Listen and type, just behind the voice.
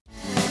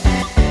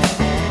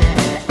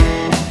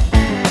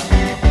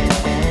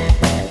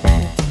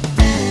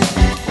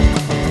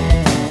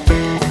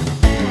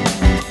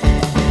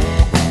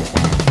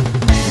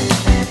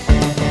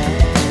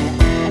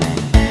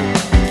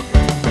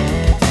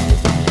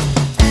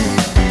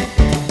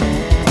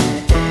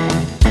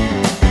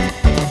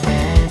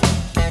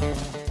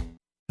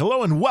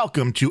Hello and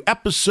welcome to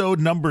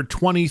episode number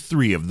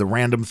 23 of the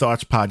Random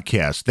Thoughts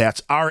Podcast. That's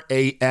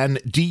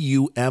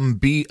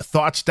RANDUMB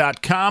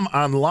Thoughts.com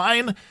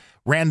online.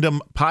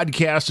 Random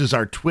Podcast is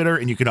our Twitter,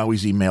 and you can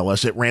always email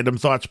us at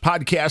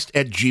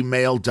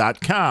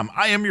randomthoughtspodcast@gmail.com.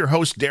 I am your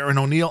host, Darren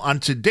O'Neill. On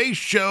today's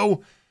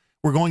show,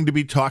 we're going to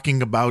be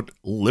talking about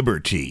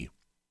liberty.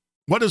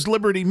 What does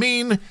liberty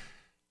mean?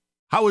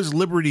 How is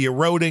liberty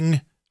eroding?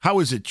 How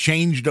has it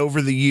changed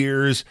over the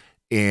years?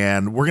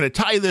 And we're going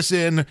to tie this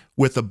in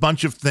with a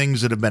bunch of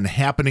things that have been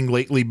happening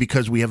lately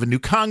because we have a new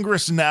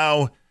Congress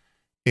now,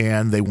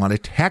 and they want to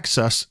tax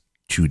us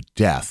to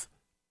death.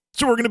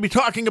 So we're going to be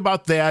talking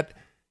about that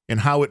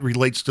and how it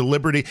relates to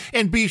liberty.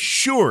 And be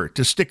sure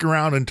to stick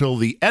around until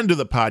the end of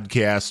the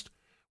podcast,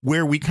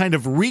 where we kind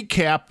of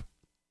recap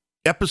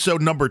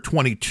episode number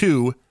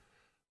 22,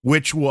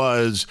 which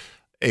was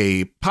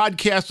a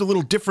podcast a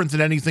little different than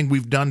anything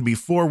we've done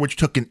before, which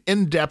took an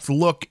in-depth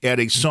look at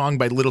a song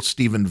by Little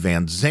Steven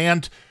Van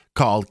Zandt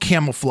called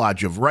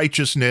Camouflage of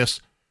Righteousness.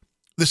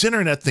 This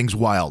internet thing's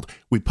wild.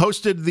 We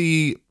posted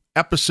the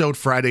episode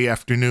Friday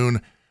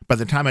afternoon. By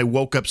the time I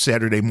woke up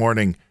Saturday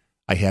morning,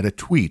 I had a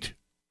tweet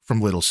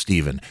from Little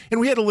Steven. And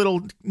we had a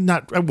little,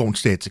 I won't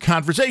say it's a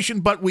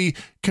conversation, but we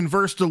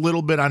conversed a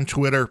little bit on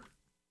Twitter.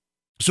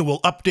 So we'll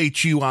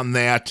update you on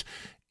that.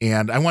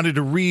 And I wanted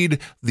to read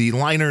the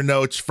liner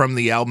notes from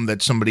the album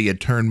that somebody had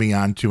turned me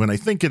on to, and I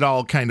think it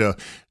all kind of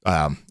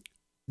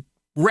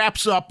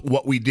wraps up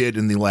what we did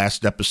in the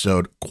last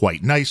episode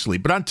quite nicely.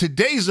 But on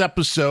today's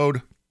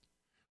episode,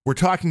 we're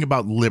talking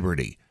about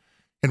liberty.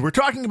 And we're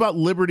talking about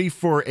liberty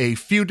for a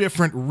few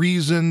different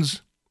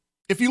reasons.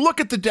 If you look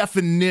at the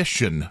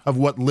definition of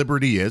what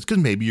liberty is,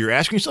 because maybe you're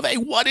asking yourself, hey,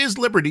 what is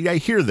liberty? I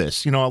hear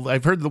this. You know,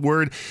 I've heard the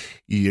word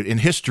in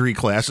history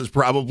classes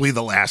probably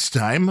the last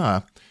time,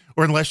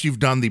 or unless you've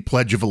done the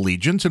Pledge of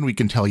Allegiance, and we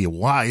can tell you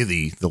why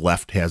the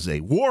left has a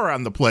war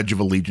on the Pledge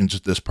of Allegiance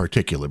at this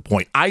particular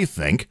point, I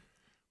think.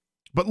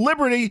 But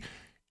liberty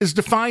is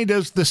defined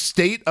as the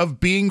state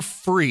of being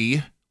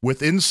free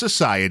within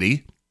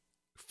society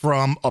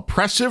from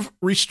oppressive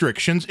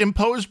restrictions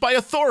imposed by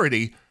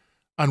authority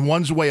on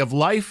one's way of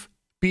life,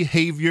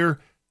 behavior,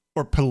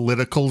 or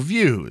political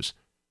views.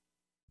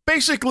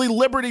 Basically,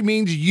 liberty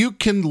means you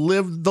can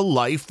live the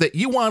life that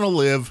you want to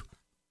live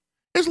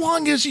as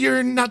long as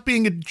you're not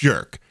being a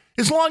jerk,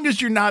 as long as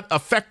you're not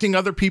affecting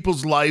other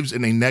people's lives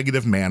in a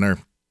negative manner.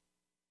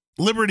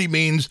 Liberty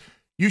means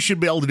you should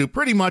be able to do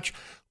pretty much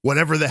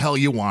whatever the hell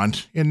you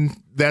want. And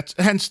that's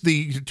hence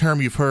the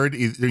term you've heard,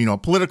 you know,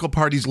 political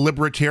parties,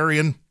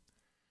 libertarian,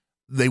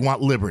 they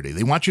want liberty.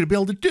 They want you to be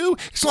able to do,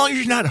 as long as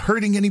you're not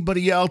hurting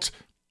anybody else,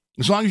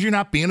 as long as you're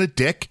not being a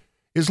dick,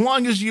 as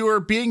long as you are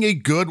being a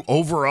good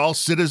overall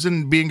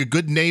citizen, being a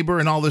good neighbor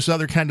and all this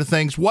other kind of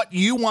things, what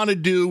you want to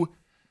do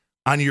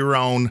on your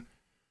own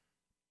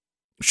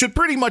should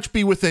pretty much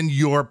be within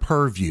your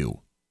purview.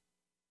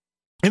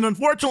 And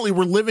unfortunately,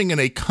 we're living in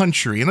a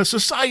country, in a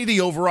society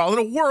overall, in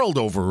a world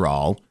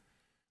overall,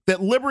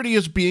 that liberty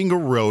is being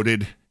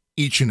eroded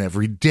each and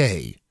every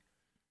day.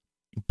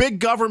 Big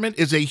government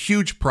is a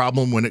huge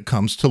problem when it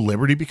comes to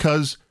liberty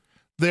because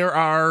there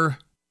are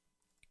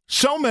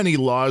so many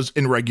laws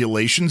and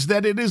regulations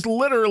that it is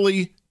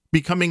literally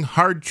becoming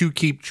hard to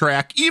keep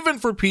track, even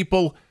for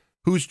people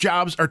whose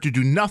jobs are to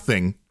do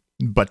nothing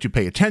but to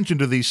pay attention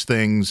to these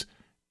things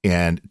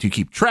and to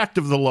keep track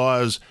of the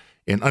laws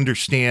and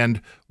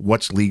understand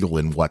what's legal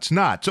and what's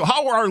not. So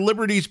how are our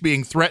liberties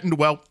being threatened?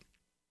 Well,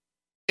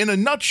 in a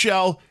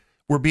nutshell,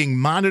 we're being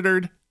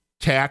monitored,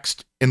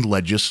 taxed, and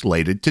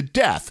legislated to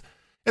death.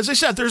 As I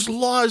said, there's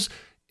laws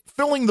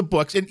filling the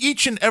books, and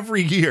each and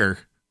every year,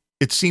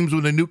 it seems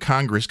when a new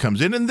Congress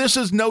comes in, and this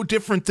is no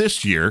different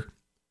this year,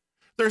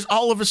 there's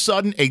all of a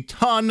sudden a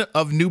ton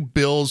of new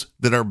bills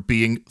that are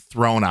being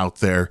thrown out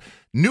there.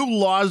 New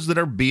laws that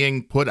are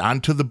being put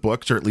onto the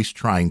books, or at least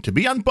trying to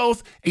be, on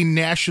both a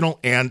national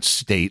and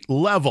state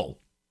level.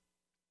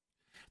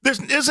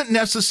 This isn't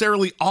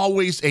necessarily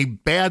always a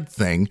bad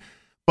thing,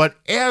 but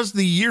as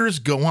the years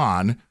go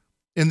on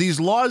and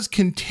these laws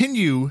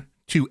continue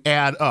to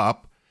add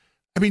up,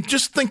 I mean,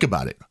 just think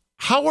about it.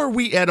 How are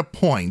we at a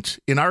point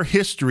in our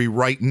history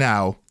right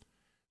now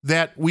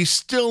that we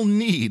still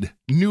need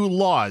new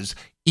laws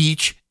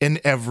each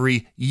and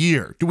every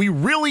year? Do we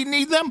really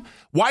need them?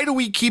 Why do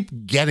we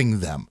keep getting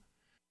them?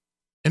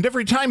 And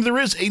every time there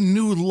is a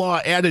new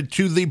law added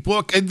to the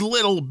book, a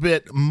little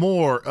bit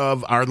more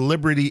of our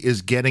liberty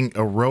is getting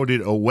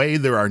eroded away.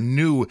 There are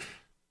new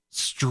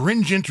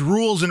stringent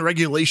rules and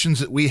regulations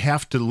that we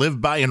have to live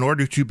by in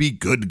order to be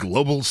good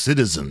global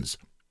citizens.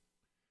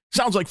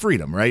 Sounds like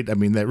freedom, right? I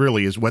mean, that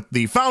really is what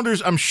the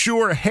founders, I'm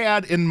sure,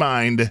 had in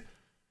mind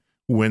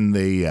when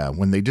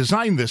they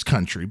designed this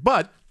country.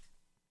 But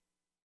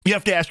you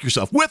have to ask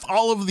yourself, with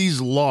all of these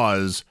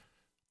laws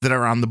that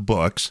are on the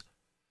books,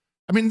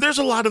 I mean, there's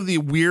a lot of the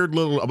weird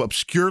little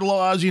obscure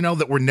laws, you know,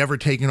 that were never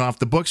taken off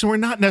the books, and we're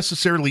not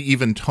necessarily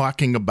even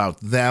talking about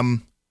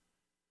them.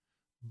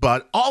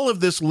 But all of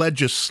this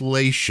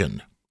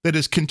legislation that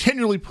is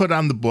continually put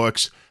on the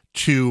books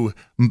to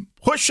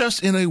push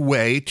us in a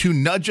way, to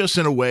nudge us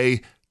in a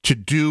way to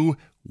do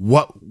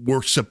what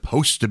we're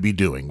supposed to be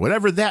doing.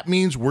 Whatever that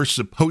means, we're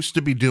supposed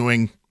to be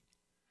doing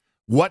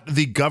what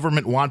the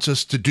government wants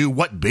us to do,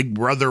 what Big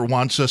Brother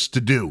wants us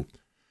to do.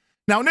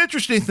 Now, an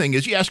interesting thing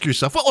is you ask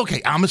yourself, well,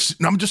 okay, I'm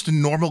just a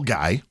normal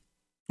guy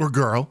or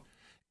girl,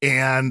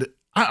 and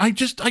I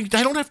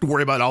don't have to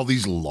worry about all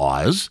these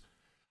laws.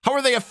 How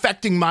are they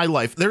affecting my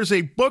life? There's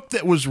a book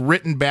that was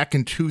written back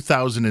in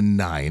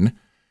 2009,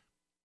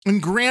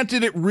 and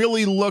granted, it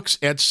really looks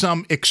at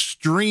some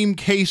extreme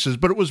cases,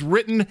 but it was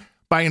written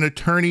by an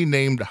attorney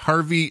named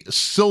Harvey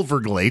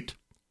Silverglate,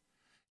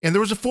 and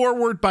there was a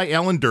foreword by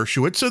Alan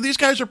Dershowitz, so these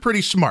guys are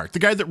pretty smart. The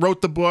guy that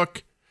wrote the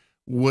book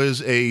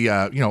was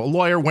a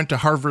lawyer, went to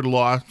Harvard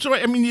Law, so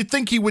I mean, you'd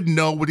think he would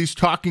know what he's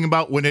talking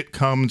about when it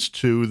comes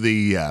to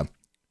the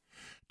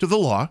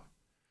law.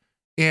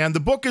 And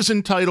the book is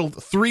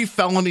entitled 3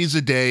 Felonies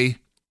a Day,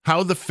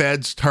 How the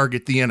Feds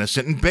Target the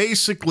Innocent. And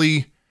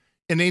basically,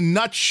 in a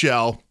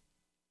nutshell,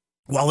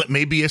 while it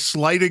may be a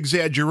slight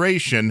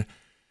exaggeration,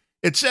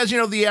 it says,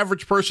 the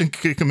average person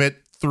could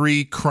commit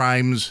 3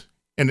 crimes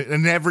in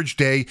an average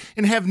day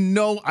and have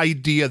no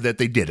idea that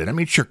they did it. I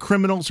mean, sure,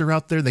 criminals are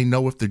out there. They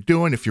know what they're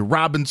doing. If you're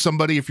robbing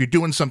somebody, if you're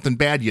doing something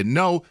bad, you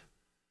know.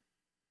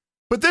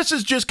 But this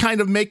is just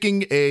kind of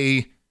making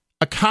a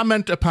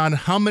comment upon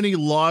how many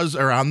laws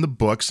are on the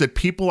books that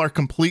people are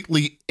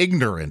completely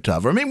ignorant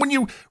of. I mean, when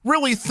you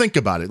really think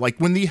about it, like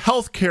when the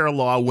healthcare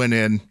law went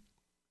in,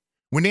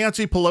 when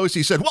Nancy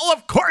Pelosi said, well,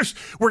 of course,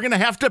 we're going to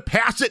have to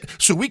pass it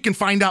so we can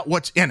find out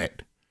what's in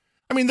it.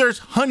 I mean, there's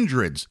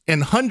hundreds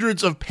and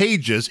hundreds of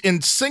pages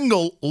in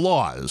single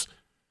laws.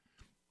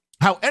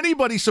 How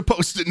anybody's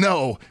supposed to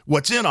know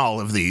what's in all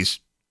of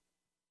these,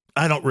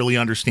 I don't really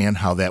understand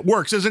how that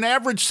works. As an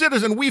average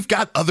citizen, we've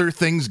got other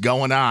things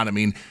going on. I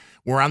mean,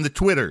 we're on the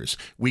Twitters.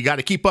 We got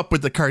to keep up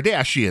with the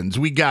Kardashians.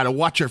 We got to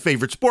watch our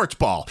favorite sports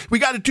ball. We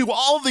got to do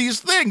all these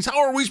things. How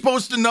are we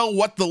supposed to know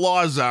what the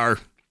laws are?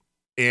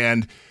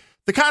 And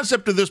the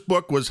concept of this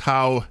book was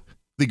how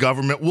the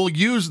government will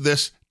use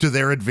this to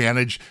their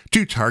advantage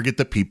to target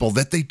the people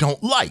that they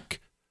don't like.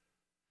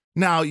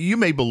 Now, you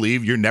may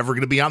believe you're never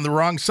going to be on the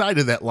wrong side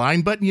of that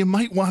line, but you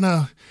might want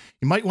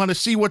to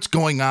see what's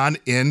going on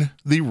in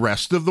the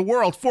rest of the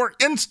world. For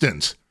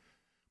instance,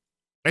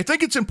 I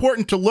think it's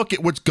important to look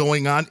at what's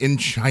going on in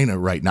China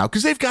right now,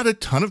 because they've got a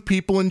ton of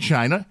people in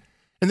China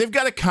and they've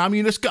got a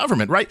communist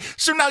government, right?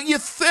 So now you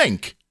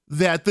think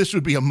that this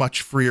would be a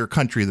much freer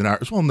country than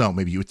ours. Well, no,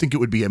 maybe you would think it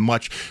would be a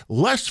much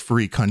less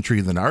free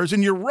country than ours,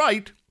 and you're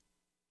right,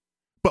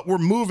 but we're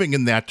moving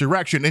in that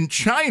direction. In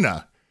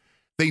China,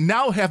 they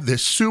now have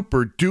this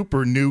super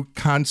duper new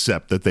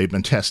concept that they've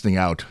been testing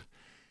out.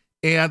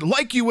 And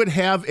like you would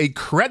have a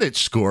credit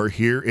score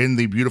here in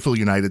the beautiful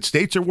United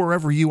States or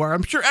wherever you are,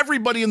 I'm sure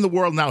everybody in the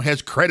world now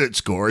has credit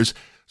scores,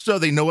 so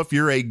they know if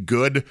you're a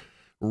good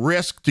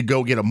risk to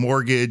go get a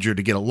mortgage or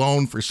to get a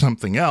loan for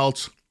something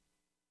else.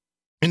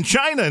 In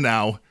China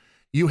now,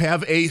 you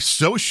have a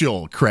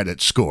social credit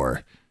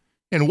score.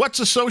 And what's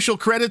a social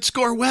credit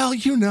score? Well,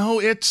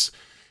 it's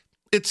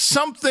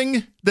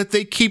something that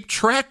they keep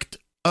track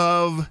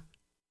of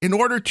in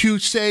order to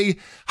say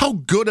how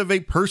good of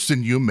a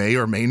person you may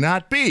or may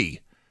not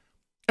be.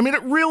 I mean,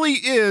 it really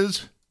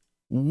is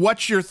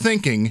what you're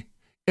thinking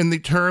in the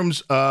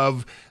terms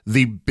of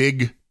the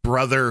Big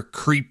Brother,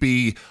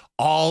 creepy,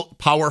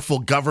 all-powerful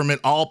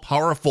government,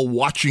 all-powerful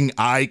watching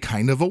eye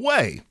kind of a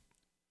way.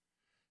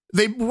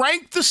 They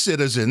rank the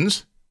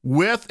citizens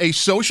with a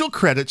social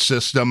credit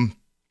system,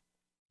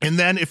 and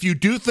then if you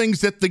do things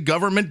that the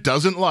government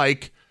doesn't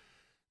like,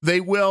 they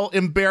will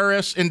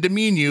embarrass and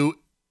demean you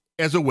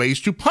as a ways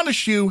to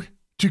punish you,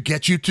 to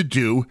get you to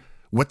do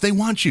what they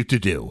want you to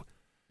do.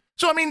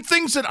 So, I mean,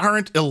 things that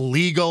aren't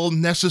illegal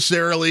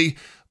necessarily,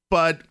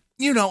 but,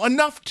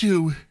 enough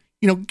to,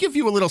 give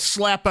you a little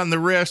slap on the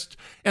wrist,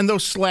 and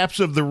those slaps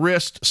of the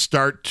wrist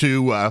start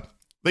to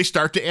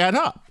add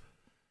up.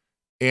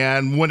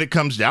 And when it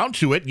comes down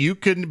to it, you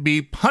can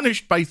be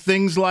punished by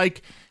things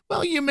like,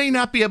 well, you may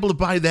not be able to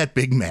buy that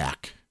Big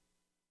Mac.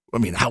 I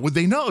mean, how would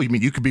they know? I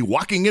mean, you could be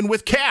walking in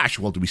with cash.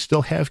 Well, do we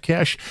still have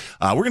cash?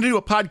 We're going to do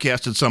a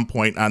podcast at some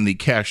point on the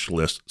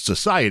cashless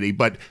society,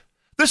 but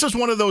this is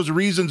one of those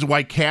reasons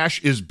why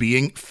cash is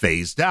being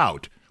phased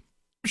out.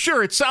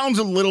 Sure, it sounds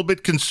a little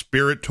bit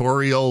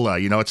conspiratorial.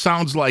 It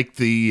sounds like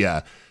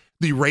the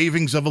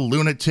ravings of a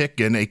lunatic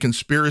and a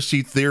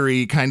conspiracy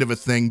theory kind of a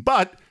thing,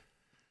 but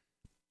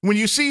when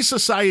you see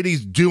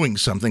societies doing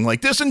something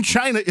like this, and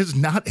China is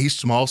not a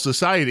small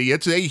society,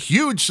 it's a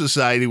huge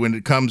society when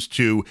it comes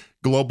to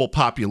global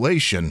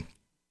population.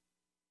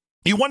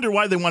 You wonder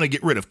why they want to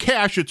get rid of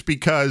cash. It's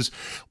because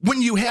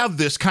when you have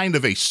this kind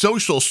of a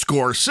social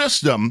score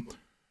system,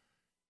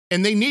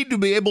 and they need to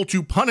be able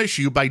to punish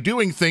you by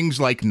doing things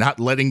like not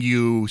letting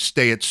you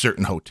stay at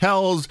certain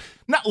hotels,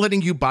 not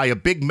letting you buy a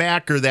Big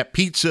Mac or that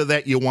pizza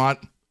that you want.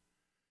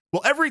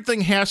 Well,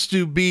 everything has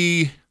to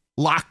be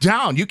locked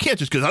down. You can't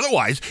just, because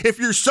otherwise, if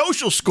your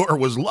social score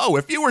was low,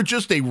 if you were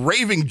just a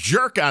raving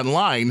jerk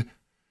online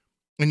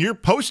and you're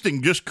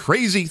posting just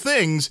crazy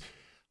things,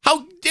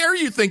 How dare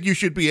you think you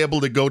should be able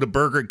to go to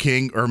Burger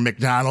King or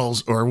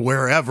McDonald's or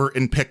wherever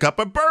and pick up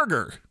a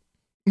burger?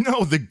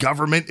 No, the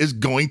government is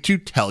going to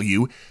tell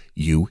you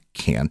you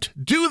can't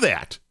do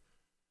that.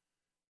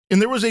 And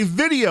there was a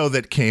video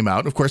that came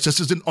out. Of course, this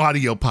is an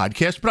audio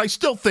podcast, but I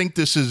still think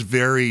this is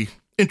very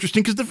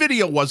interesting because the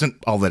video wasn't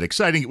all that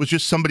exciting. It was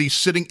just somebody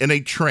sitting in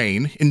a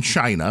train in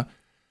China.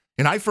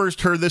 And I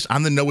first heard this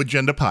on the No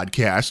Agenda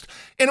podcast.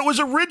 And it was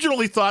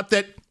originally thought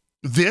that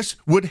this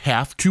would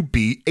have to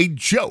be a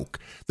joke,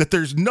 that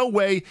there's no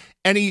way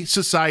any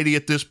society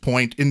at this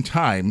point in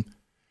time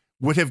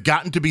would have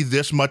gotten to be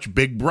this much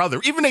Big Brother,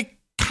 even a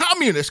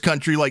communist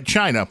country like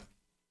China.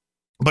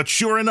 But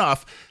sure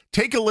enough,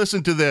 take a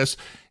listen to this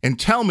and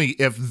tell me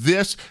if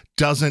this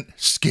doesn't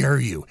scare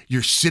you.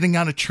 You're sitting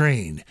on a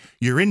train,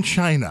 you're in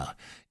China,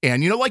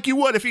 and like you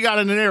would if you got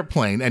on an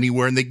airplane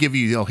anywhere and they give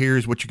you,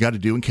 here's what you got to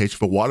do in case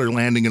of a water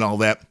landing and all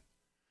that.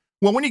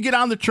 Well, when you get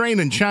on the train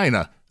in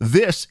China,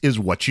 this is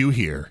what you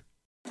hear.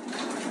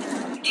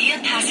 Dear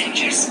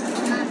passengers,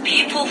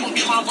 people who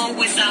travel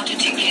without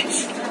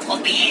tickets or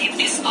behave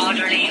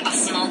disorderly or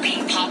smoke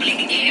in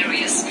public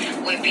areas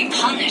will be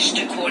punished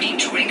according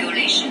to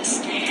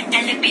regulations,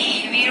 and the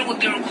behavior will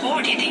be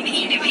recorded in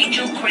the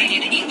individual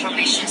credit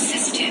information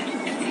system.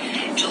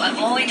 To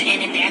avoid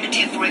any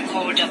negative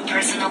record of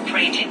personal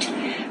credit,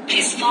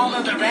 please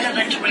follow the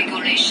relevant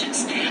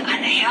regulations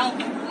and help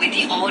with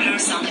the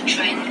orders on the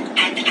train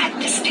and at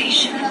the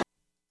station.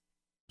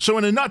 So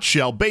in a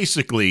nutshell,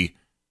 basically,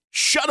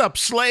 shut up,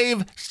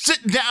 slave,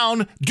 sit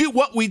down, do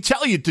what we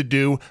tell you to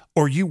do,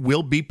 or you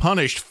will be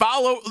punished.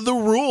 Follow the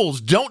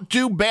rules. Don't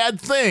do bad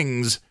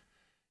things.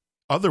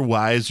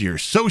 Otherwise, your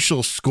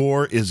social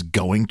score is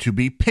going to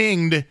be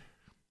pinged,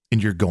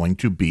 and you're going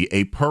to be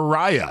a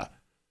pariah.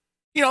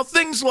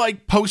 Things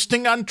like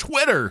posting on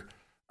Twitter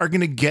are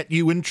going to get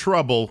you in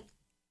trouble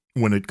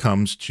when it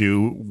comes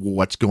to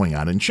what's going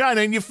on in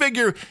China. And you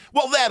figure,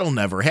 well, that'll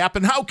never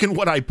happen. How can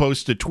what I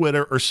post to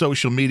Twitter or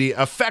social media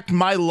affect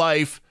my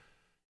life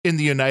in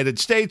the United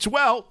States?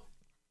 Well,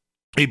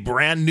 a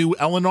brand new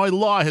Illinois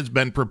law has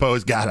been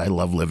proposed. God, I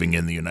love living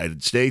in the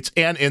United States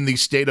and in the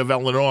state of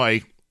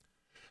Illinois,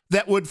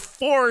 that would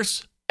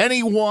force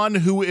anyone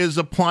who is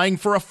applying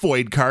for a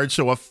FOID card,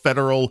 so a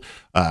federal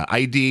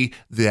ID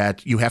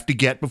that you have to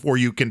get before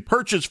you can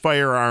purchase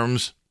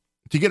firearms.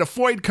 To get a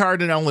FOID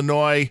card in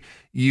Illinois,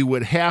 you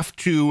would have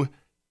to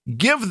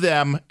give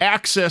them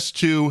access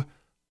to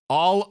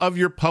all of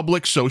your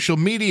public social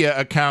media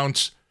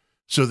accounts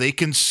so they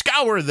can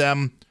scour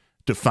them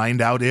to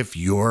find out if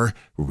you're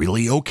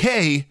really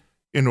okay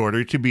in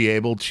order to be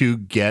able to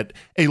get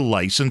a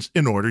license,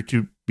 in order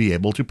to be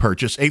able to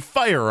purchase a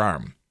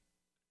firearm.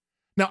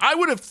 Now, I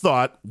would have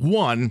thought,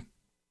 one,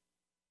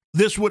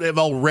 this would have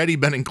already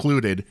been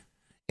included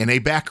in a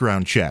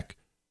background check.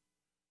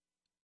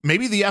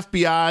 Maybe the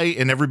FBI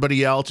and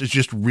everybody else is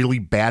just really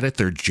bad at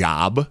their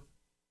job.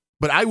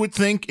 But I would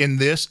think in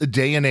this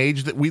day and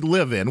age that we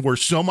live in, where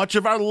so much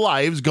of our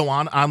lives go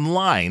on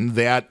online,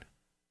 that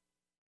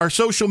our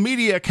social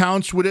media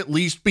accounts would at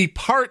least be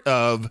part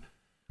of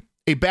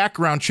a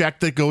background check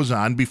that goes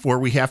on before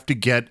we have to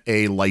get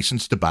a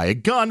license to buy a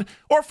gun,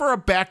 or for a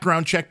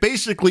background check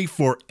basically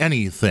for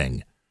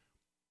anything.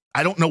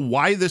 I don't know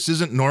why this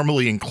isn't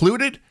normally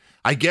included.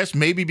 I guess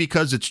maybe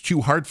because it's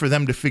too hard for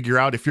them to figure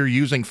out if you're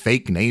using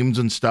fake names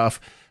and stuff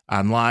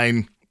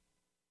online,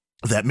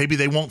 that maybe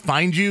they won't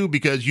find you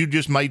because you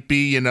just might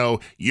be,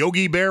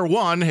 Yogi Bear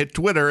 1 at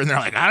Twitter, and they're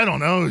like, I don't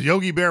know,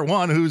 Yogi Bear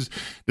 1, is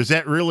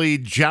that really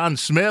John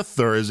Smith,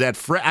 or is that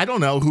I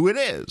don't know who it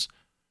is.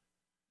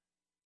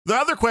 The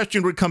other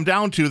question would come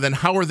down to, then,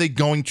 how are they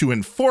going to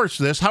enforce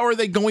this? How are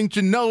they going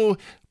to know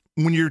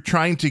when you're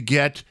trying to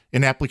get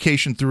an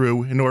application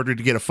through in order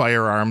to get a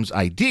firearms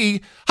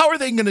ID? How are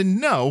they going to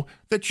know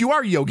that you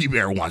are Yogi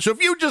Bear 1? So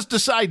if you just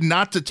decide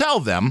not to tell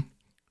them,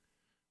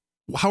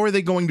 how are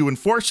they going to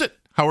enforce it?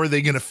 How are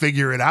they going to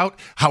figure it out?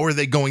 How are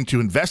they going to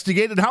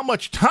investigate it? How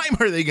much time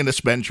are they going to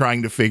spend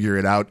trying to figure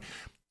it out?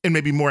 And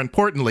maybe more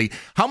importantly,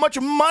 how much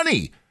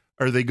money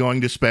are they going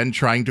to spend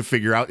trying to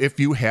figure out if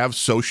you have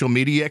social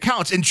media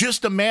accounts? And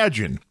just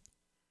imagine,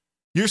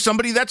 you're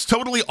somebody that's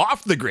totally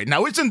off the grid.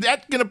 Now, isn't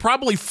that going to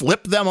probably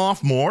flip them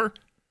off more?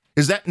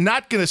 Is that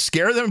not going to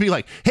scare them and be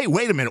like, hey,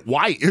 wait a minute,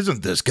 why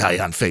isn't this guy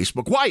on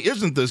Facebook? Why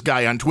isn't this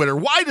guy on Twitter?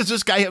 Why does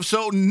this guy have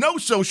no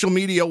social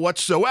media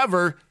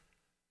whatsoever?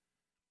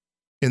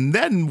 And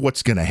then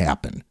what's going to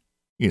happen?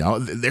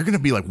 They're going to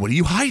be like, what are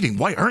you hiding?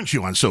 Why aren't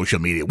you on social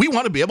media? We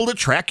want to be able to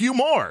track you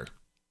more.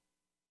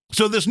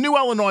 So this new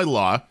Illinois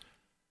law,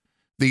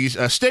 the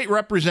state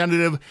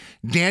representative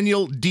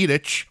Daniel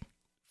Dedich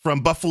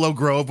from Buffalo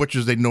Grove, which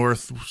is a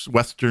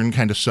northwestern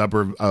kind of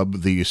suburb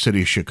of the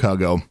city of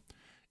Chicago,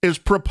 is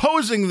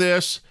proposing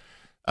this,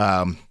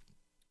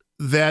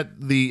 that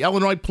the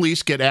Illinois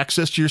police get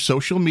access to your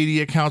social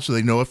media account so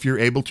they know if you're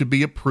able to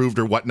be approved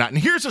or whatnot. And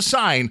here's a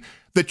sign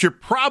that you're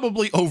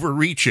probably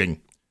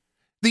overreaching.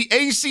 The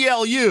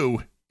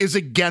ACLU is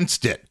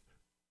against it.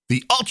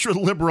 The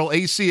ultra-liberal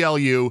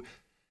ACLU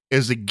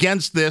is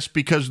against this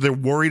because they're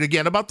worried,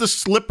 again, about the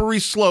slippery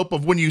slope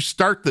of when you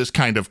start this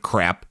kind of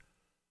crap.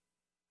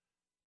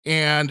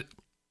 And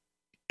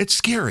it's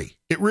scary.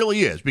 It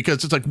really is,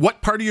 because it's like,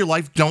 what part of your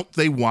life don't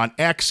they want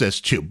access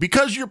to?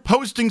 Because you're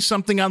posting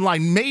something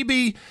online.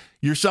 Maybe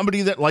you're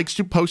somebody that likes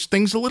to post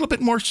things a little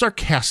bit more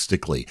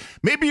sarcastically.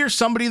 Maybe you're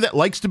somebody that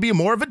likes to be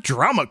more of a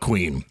drama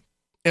queen.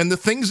 And the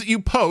things that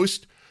you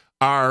post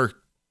are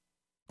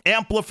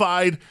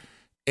amplified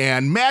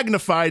and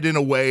magnified in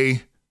a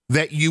way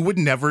that you would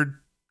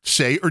never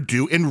say or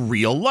do in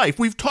real life.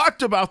 We've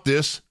talked about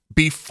this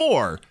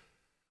before,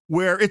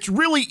 where it's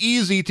really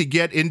easy to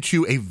get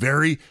into a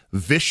very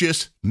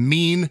vicious,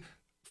 mean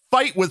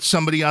fight with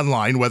somebody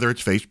online, whether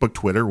it's Facebook,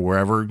 Twitter,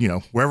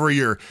 wherever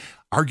your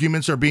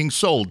arguments are being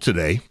sold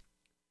today.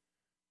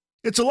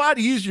 It's a lot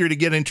easier to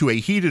get into a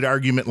heated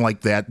argument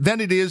like that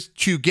than it is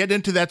to get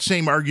into that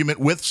same argument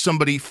with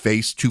somebody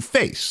face to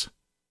face.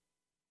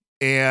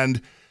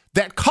 And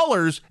that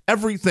colors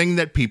everything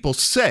that people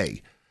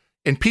say.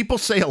 And people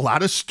say a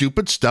lot of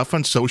stupid stuff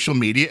on social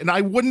media, and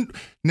I wouldn't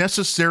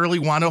necessarily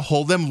want to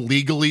hold them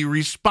legally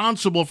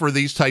responsible for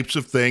these types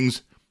of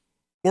things,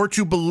 or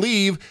to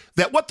believe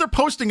that what they're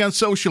posting on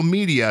social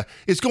media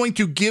is going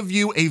to give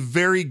you a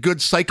very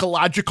good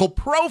psychological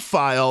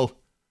profile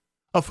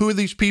of who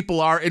these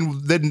people are,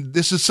 and then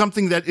this is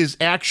something that is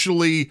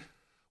actually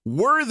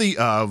worthy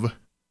of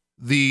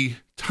the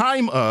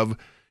time of,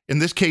 in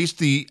this case,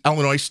 the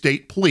Illinois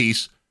State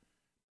Police,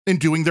 in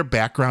doing their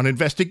background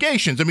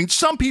investigations. I mean,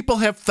 some people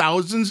have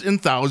thousands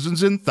and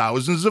thousands and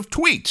thousands of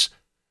tweets.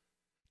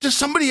 Does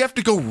somebody have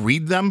to go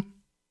read them?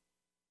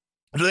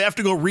 Do they have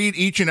to go read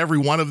each and every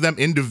one of them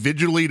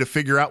individually to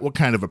figure out what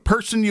kind of a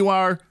person you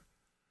are?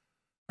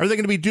 Are they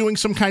going to be doing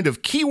some kind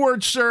of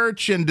keyword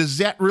search? And does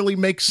that really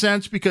make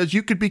sense? Because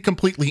you could be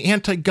completely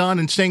anti-gun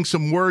and saying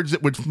some words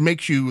that would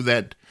make you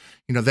that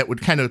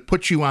would kind of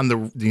put you on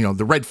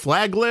the red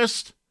flag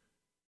list.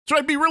 So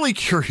I'd be really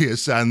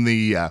curious on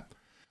the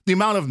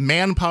amount of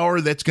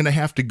manpower that's going to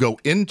have to go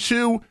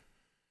into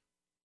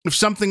if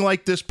something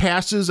like this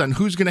passes, on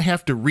who's going to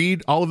have to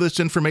read all of this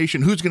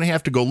information, who's going to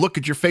have to go look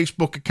at your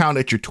Facebook account,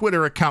 at your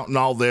Twitter account, and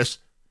all this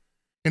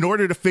in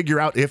order to figure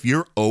out if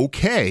you're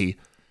okay,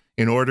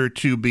 in order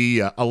to be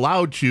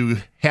allowed to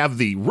have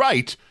the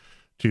right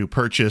to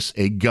purchase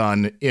a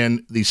gun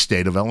in the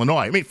state of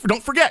Illinois. I mean,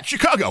 don't forget,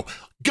 Chicago,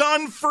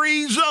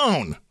 gun-free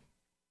zone.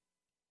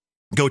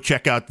 Go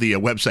check out the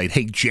website,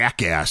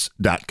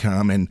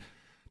 heyjackass.com, and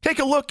take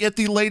a look at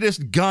the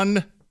latest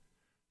gun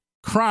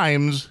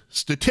crimes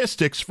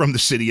statistics from the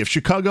city of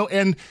Chicago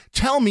and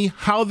tell me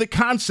how the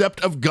concept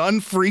of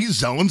gun-free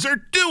zones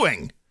are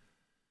doing.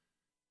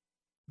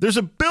 There's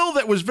a bill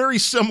that was very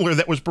similar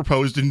that was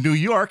proposed in New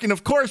York, and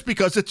of course,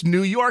 because it's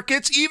New York,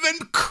 it's even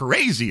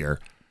crazier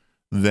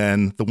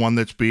than the one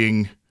that's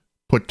being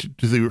put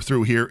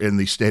through here in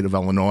the state of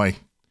Illinois.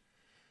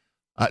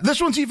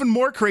 This one's even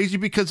more crazy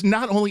because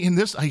not only in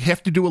this, I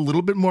have to do a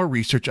little bit more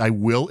research, I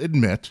will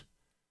admit.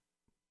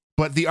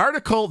 But the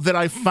article that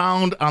I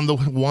found on the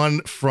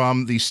one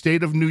from the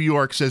state of New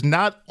York says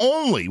not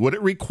only would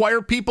it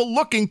require people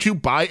looking to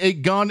buy a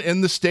gun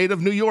in the state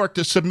of New York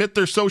to submit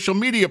their social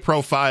media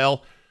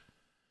profile,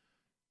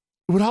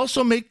 it would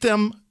also make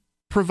them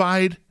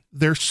provide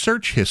their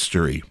search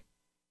history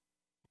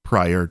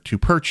prior to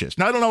purchase.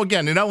 Now, I don't know,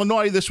 again, in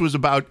Illinois, this was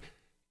about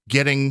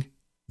getting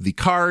the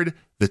card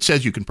that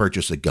says you can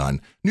purchase a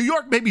gun. New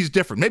York maybe is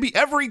different. Maybe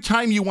every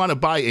time you want to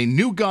buy a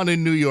new gun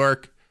in New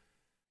York,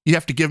 you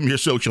have to give them your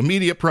social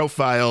media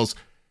profiles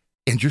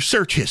and your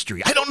search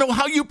history. I don't know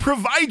how you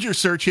provide your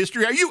search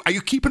history. Are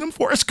you keeping them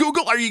for us,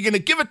 Google? Are you going to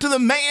give it to the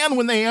man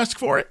when they ask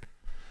for it?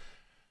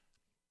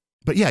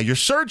 But yeah, your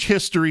search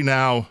history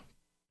now.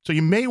 So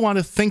you may want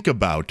to think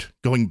about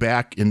going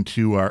back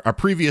into our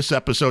previous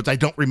episodes. I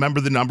don't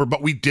remember the number,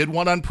 but we did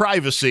one on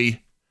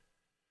privacy.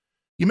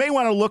 You may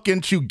want to look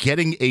into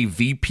getting a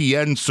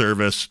VPN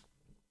service.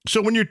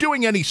 So when you're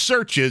doing any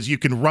searches, you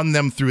can run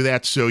them through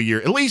that. So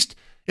you're at least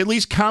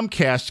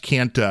Comcast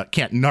can't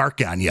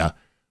narc on you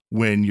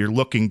when you're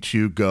looking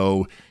to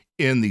go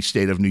in the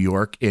state of New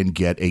York and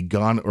get a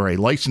gun or a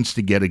license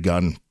to get a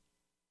gun,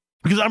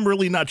 because I'm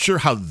really not sure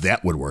how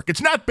that would work.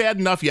 It's not bad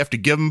enough you have to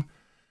give them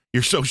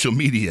your social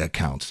media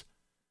accounts.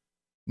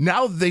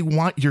 Now they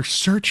want your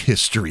search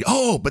history.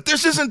 Oh, but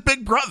this isn't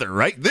Big Brother,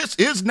 right? This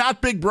is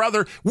not Big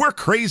Brother. We're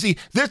crazy.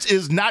 This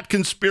is not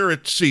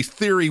Conspiracy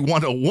Theory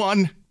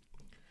 101.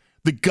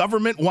 The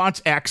government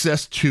wants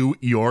access to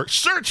your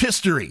search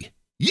history.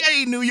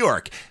 Yay, New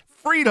York.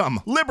 Freedom,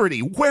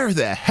 liberty, where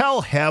the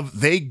hell have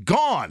they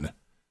gone?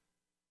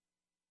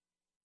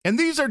 And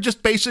these are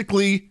just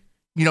basically,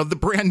 the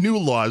brand new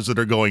laws that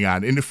are going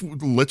on. And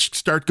let's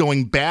start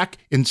going back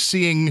and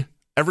seeing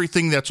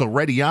everything that's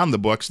already on the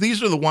books.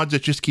 These are the ones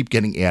that just keep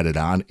getting added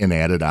on and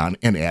added on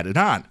and added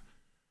on.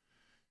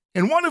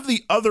 And one of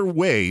the other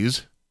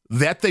ways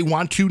that they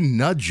want to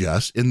nudge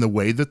us in the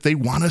way that they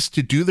want us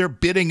to do their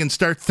bidding and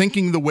start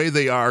thinking the way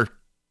they are,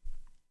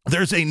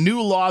 there's a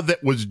new law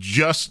that was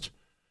just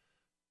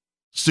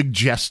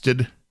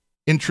suggested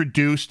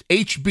introduced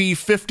HB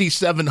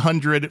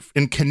 5700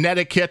 in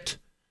Connecticut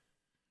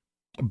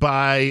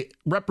by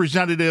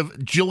Representative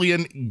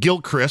Jillian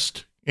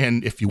Gilchrist.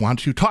 And if you want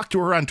to talk to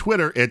her on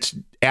Twitter, it's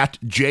at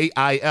JILCHREST.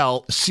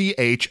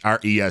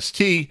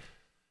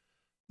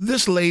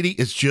 This lady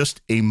is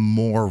just a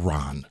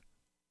moron.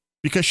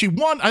 Because she,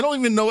 I don't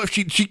even know if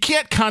she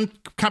can't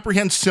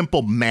comprehend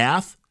simple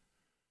math.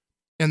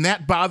 And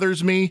that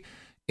bothers me.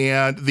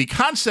 And the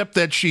concept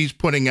that she's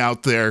putting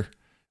out there,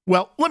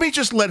 well, let me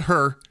just let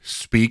her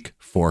speak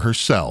for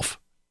herself.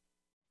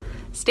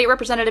 State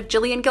Representative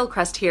Jillian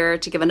Gilchrist here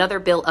to give another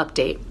bill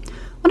update.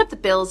 One of the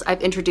bills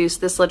I've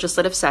introduced this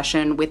legislative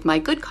session with my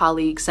good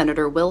colleague,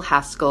 Senator Will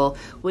Haskell,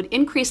 would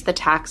increase the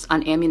tax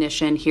on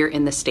ammunition here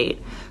in the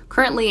state.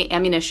 Currently,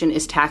 ammunition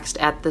is taxed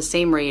at the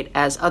same rate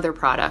as other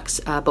products,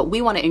 but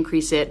we want to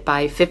increase it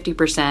by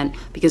 50%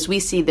 because we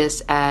see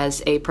this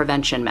as a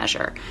prevention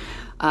measure.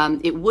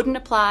 It wouldn't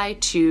apply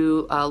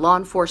to law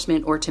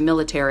enforcement or to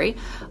military,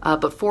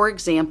 but for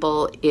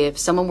example, if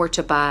someone were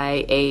to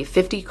buy a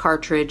 50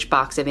 cartridge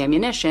box of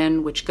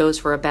ammunition, which goes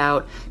for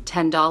about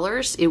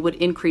 $10, it would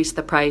increase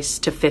the price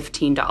to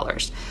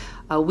 $15.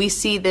 We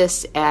see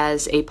this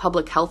as a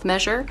public health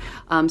measure,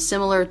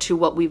 similar to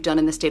what we've done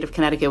in the state of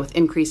Connecticut with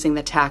increasing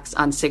the tax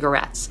on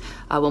cigarettes.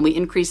 When we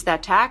increase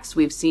that tax,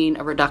 we've seen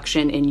a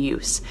reduction in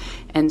use.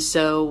 And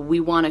so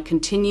we want to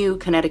continue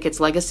Connecticut's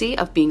legacy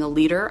of being a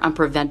leader on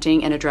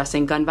preventing and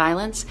addressing gun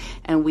violence,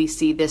 and we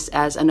see this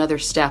as another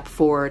step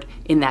forward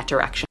in that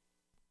direction.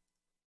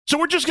 So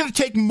we're just going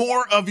to take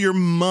more of your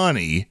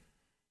money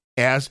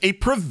as a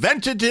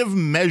preventative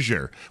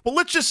measure. Well,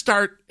 let's just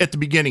start at the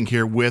beginning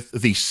here with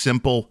the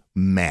simple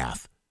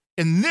math.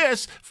 And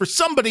this, for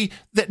somebody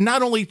that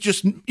not only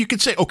just, you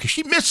could say, okay,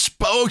 she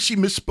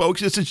misspoke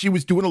just as she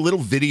was doing a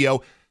little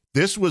video.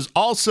 This was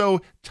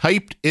also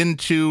typed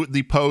into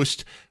the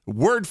post,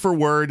 word for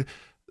word,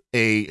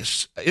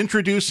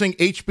 introducing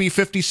HB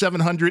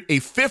 5700, a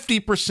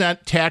 50%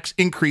 tax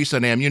increase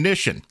on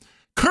ammunition.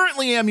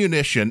 Currently,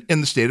 ammunition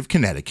in the state of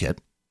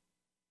Connecticut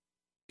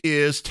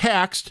is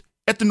taxed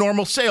at the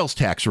normal sales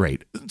tax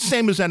rate,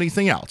 same as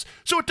anything else.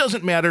 So it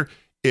doesn't matter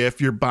if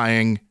you're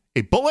buying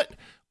a bullet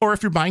or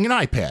if you're buying an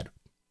iPad.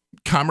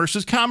 Commerce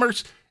is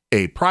commerce.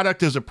 A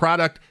product is a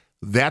product.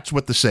 That's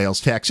what the sales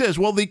tax is.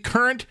 Well, the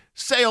current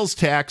sales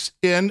tax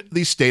in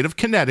the state of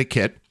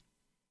Connecticut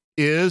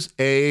is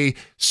a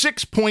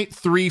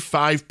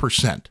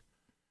 6.35%.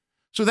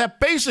 So that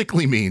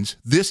basically means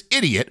this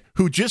idiot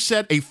who just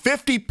said a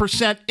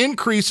 50%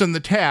 increase in the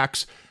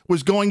tax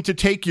was going to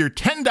take your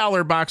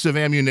 $10 box of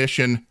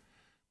ammunition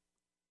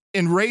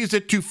and raise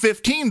it to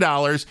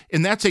 $15,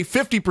 and that's a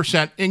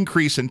 50%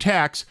 increase in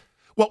tax.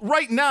 Well,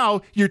 right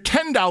now, your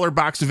 $10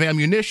 box of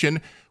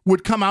ammunition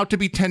would come out to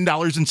be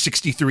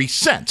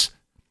 $10.63.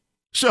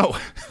 So,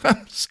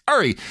 I'm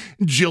sorry,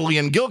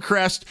 Jillian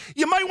Gilchrist,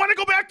 you might want to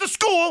go back to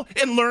school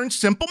and learn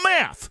simple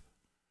math.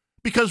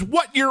 Because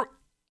what you're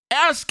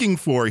asking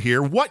for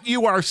here, what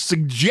you are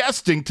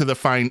suggesting to the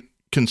fine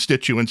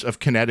constituents of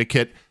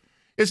Connecticut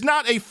is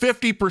not a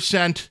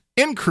 50%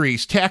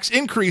 increase, tax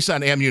increase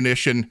on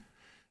ammunition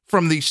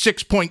from the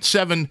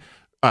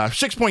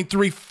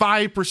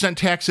 6.35%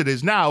 tax it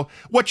is now.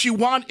 What you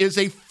want is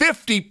a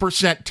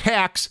 50%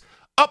 tax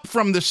up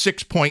from the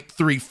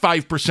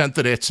 6.35%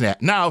 that it's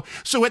at now.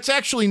 So it's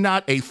actually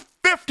not a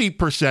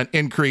 50%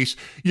 increase.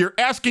 You're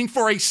asking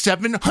for a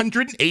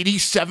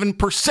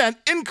 787%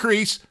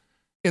 increase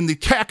in the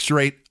tax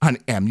rate on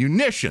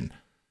ammunition.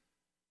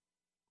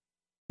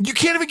 You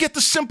can't even get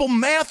the simple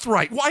math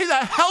right. Why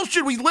the hell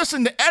should we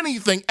listen to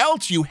anything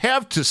else you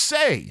have to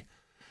say?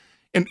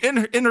 And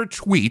in her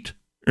tweet,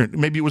 or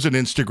maybe it was an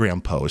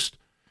Instagram post,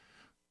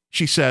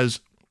 she says,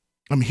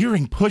 I'm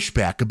hearing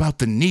pushback about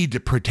the need to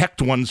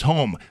protect one's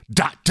home, ...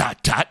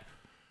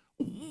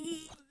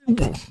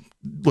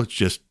 Let's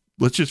just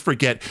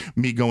forget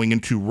me going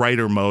into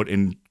writer mode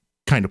and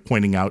kind of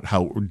pointing out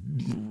how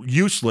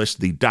useless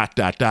the ...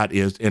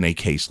 is in a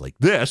case like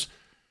this.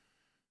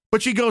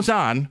 But she goes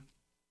on,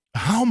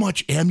 how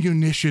much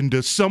ammunition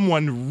does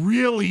someone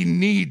really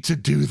need to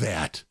do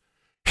that?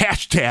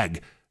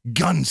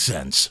 #gun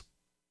sense.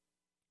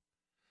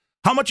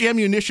 How much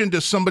ammunition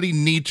does somebody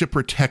need to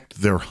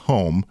protect their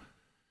home?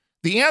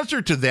 The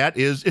answer to that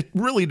is it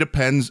really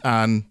depends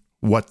on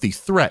what the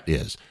threat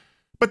is.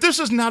 But this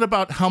is not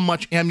about how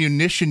much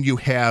ammunition you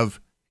have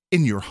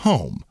in your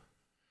home.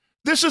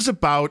 This is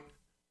about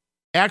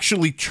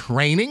actually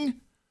training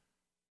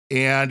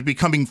and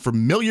becoming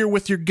familiar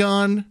with your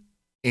gun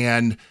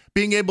and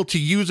being able to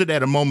use it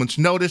at a moment's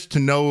notice to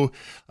know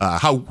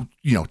how,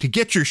 to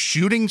get your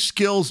shooting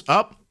skills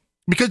up.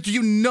 Because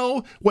you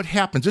know what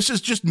happens. This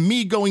is just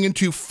me going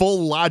into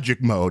full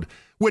logic mode,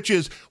 which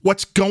is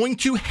what's going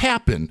to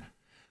happen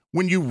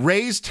when you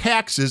raise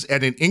taxes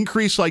at an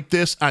increase like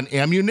this on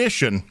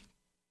ammunition.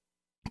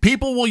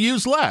 People will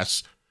use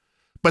less,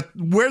 but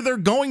where they're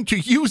going to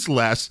use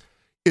less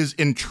is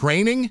in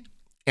training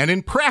and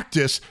in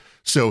practice.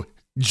 So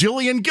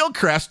Jillian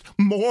Gilchrist,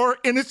 more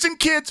innocent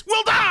kids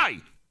will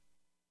die.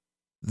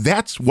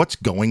 That's what's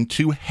going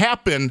to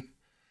happen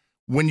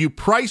when you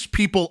price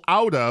people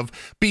out of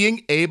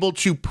being able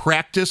to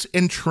practice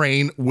and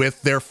train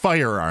with their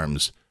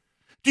firearms.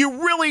 Do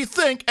you really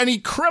think any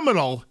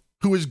criminal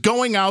who is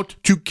going out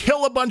to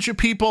kill a bunch of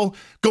people,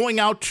 going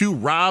out to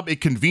rob a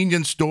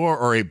convenience store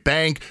or a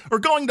bank, or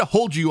going to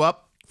hold you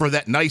up for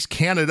that nice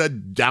Canada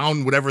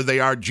Down, whatever they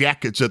are,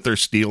 jackets that they're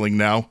stealing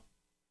now?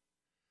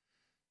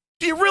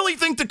 Do you really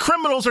think the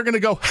criminals are going to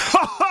go,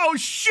 oh,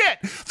 shit,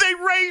 they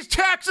raised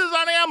taxes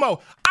on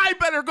ammo. I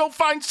better go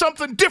find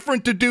something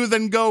different to do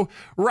than go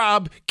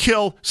rob,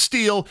 kill,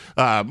 steal,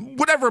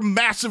 whatever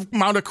massive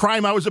amount of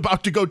crime I was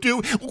about to go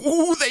do.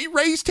 Ooh, they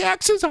raised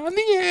taxes on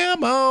the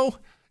ammo.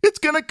 It's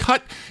going to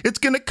cut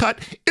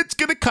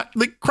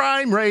the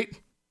crime rate.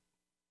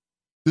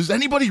 Does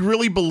anybody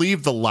really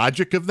believe the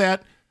logic of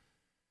that?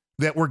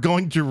 That we're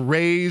going to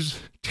raise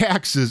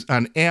taxes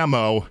on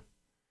ammo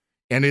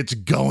and it's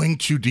going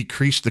to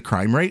decrease the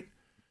crime rate?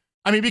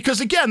 I mean, because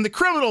again, the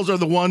criminals are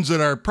the ones that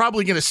are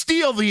probably going to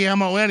steal the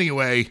ammo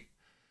anyway,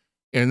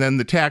 and then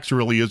the tax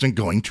really isn't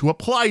going to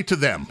apply to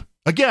them.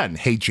 Again,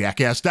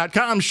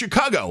 heyjackass.com,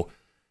 Chicago,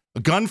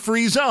 a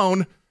gun-free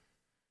zone.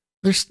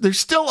 There's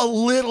still a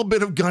little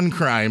bit of gun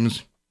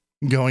crimes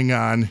going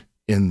on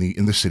in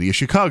the city of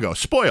Chicago.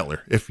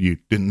 Spoiler, if you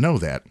didn't know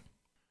that.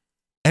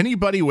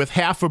 Anybody with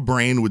half a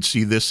brain would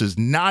see this as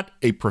not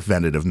a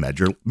preventative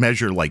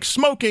measure like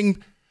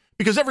smoking,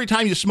 because every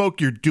time you smoke,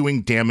 you're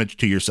doing damage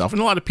to yourself.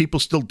 And a lot of people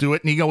still do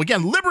it. And you go,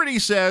 again, liberty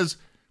says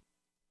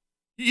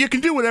you can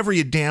do whatever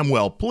you damn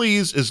well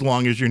please as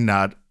long as you're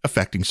not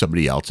affecting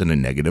somebody else in a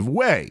negative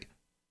way.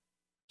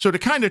 So to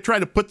kind of try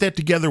to put that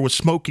together with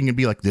smoking and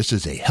be like, this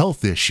is a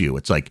health issue.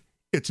 It's like,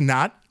 it's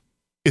not.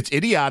 It's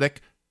idiotic.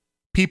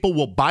 People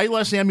will buy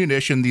less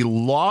ammunition. The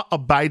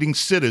law-abiding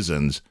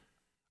citizens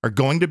are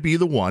going to be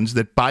the ones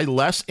that buy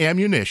less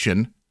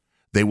ammunition.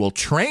 They will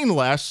train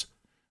less.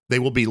 They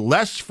will be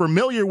less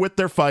familiar with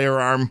their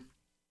firearm.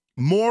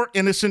 More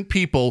innocent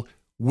people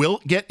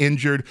will get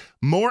injured.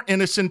 More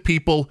innocent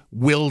people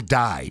will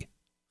die,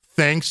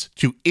 thanks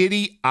to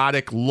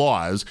idiotic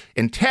laws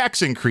and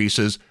tax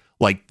increases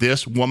like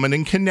this woman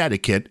in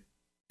Connecticut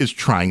is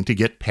trying to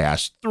get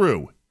passed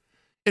through.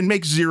 It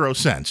makes zero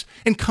sense.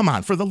 And come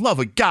on, for the love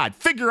of God,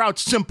 figure out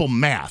simple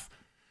math.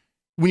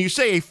 When you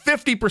say a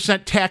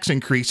 50% tax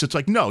increase, it's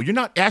like, no, you're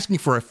not asking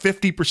for a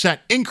 50%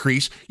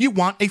 increase. You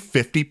want a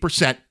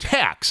 50%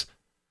 tax.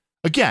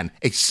 Again,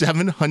 a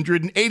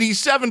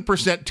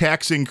 787%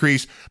 tax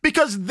increase,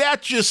 because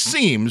that just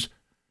seems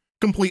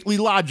completely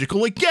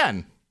logical.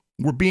 Again,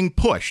 we're being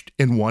pushed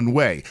in one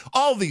way.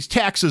 All these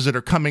taxes that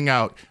are coming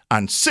out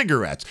on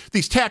cigarettes,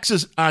 these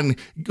taxes on,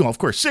 well, of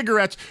course,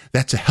 cigarettes,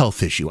 that's a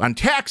health issue. On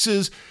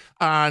taxes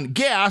on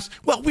gas,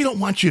 well, we don't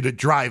want you to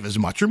drive as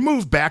much or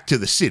move back to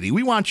the city.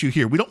 We want you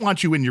here. We don't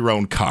want you in your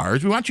own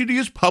cars. We want you to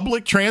use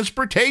public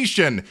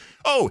transportation.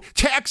 Oh,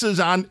 taxes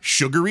on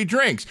sugary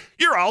drinks.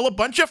 You're all a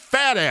bunch of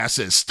fat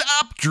asses.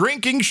 Stop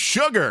drinking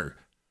sugar.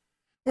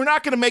 We're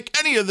not going to make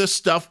any of this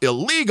stuff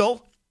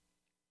illegal.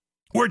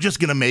 We're just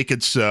going to make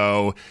it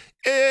so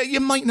you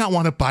might not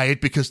want to buy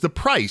it because the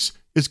price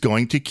is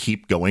going to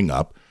keep going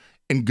up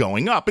and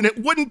going up. And it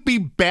wouldn't be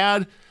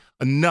bad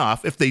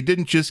enough if they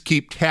didn't just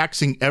keep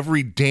taxing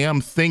every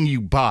damn thing you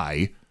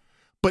buy.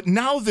 But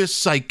now this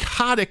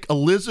psychotic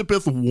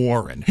Elizabeth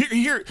Warren,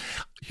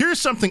 here's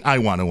something I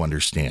want to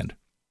understand.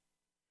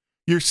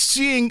 You're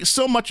seeing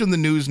so much in the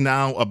news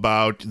now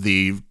about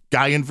the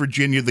guy in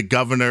Virginia, the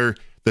governor,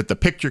 that the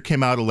picture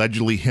came out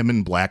allegedly him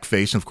in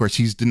blackface. And of course,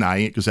 he's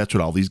denying it because that's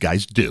what all these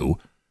guys do.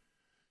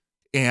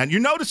 And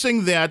you're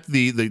noticing that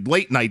the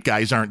late night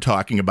guys aren't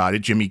talking about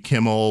it, Jimmy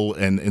Kimmel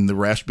and the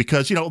rest,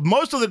 because, you know,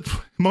 most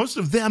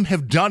of them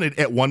have done it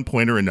at one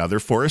point or another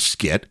for a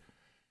skit.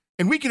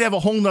 And we could have a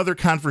whole nother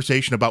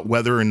conversation about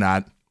whether or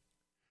not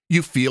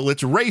you feel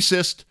it's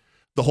racist,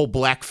 the whole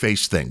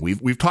blackface thing.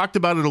 We've talked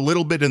about it a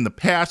little bit in the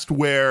past,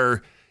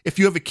 where if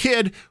you have a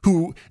kid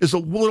who is a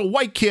little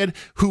white kid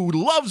who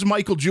loves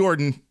Michael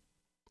Jordan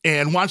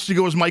and wants to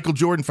go as Michael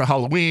Jordan for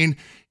Halloween,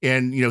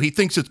 and, you know, he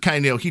thinks it's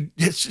kind of, he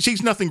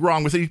sees nothing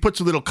wrong with it. He puts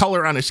a little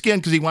color on his skin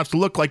because he wants to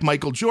look like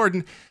Michael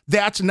Jordan.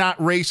 That's not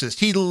racist.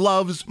 He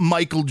loves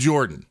Michael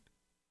Jordan.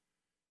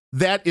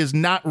 That is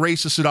not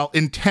racist at all.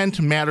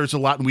 Intent matters a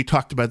lot, and we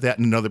talked about that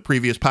in another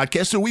previous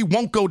podcast, so we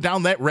won't go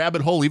down that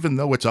rabbit hole, even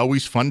though it's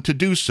always fun to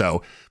do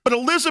so. But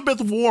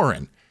Elizabeth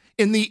Warren,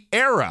 in the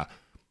era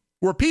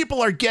where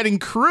people are getting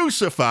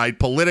crucified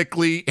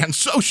politically and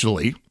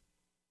socially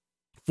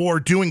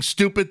for doing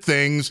stupid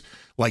things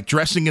like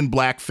dressing in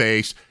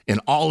blackface and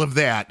all of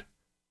that,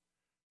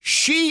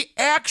 she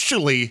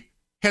actually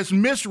has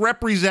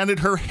misrepresented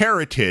her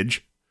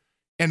heritage.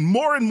 And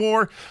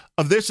more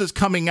of this is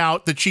coming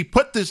out that she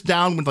put this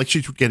down when, like,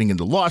 she's getting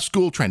into law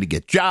school, trying to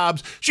get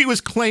jobs. She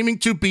was claiming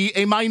to be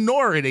a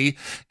minority,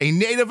 a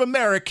Native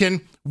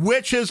American,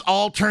 which has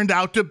all turned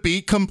out to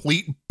be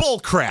complete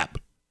bullcrap.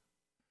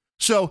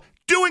 So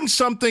doing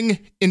something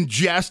in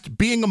jest,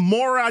 being a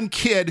moron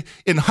kid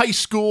in high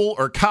school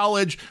or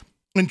college,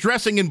 and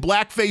dressing in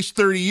blackface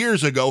 30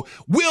 years ago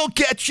will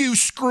get you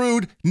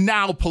screwed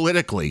now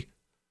politically.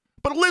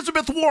 But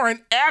Elizabeth Warren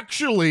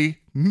actually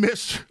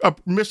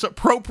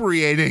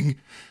misappropriating,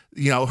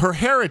 her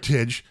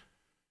heritage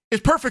is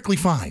perfectly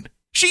fine.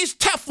 She's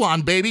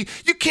Teflon, baby.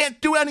 You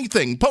can't do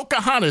anything.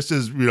 Pocahontas,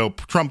 as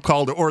Trump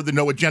called her, or the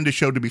No Agenda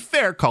Show, to be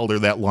fair, called her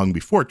that long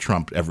before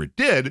Trump ever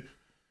did.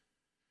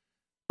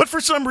 But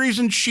for some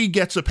reason, she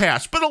gets a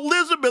pass. But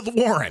Elizabeth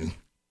Warren,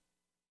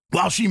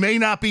 while she may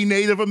not be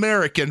Native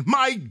American,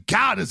 my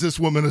God, is this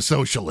woman a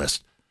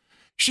socialist?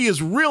 She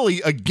is really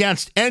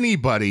against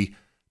anybody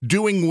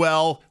doing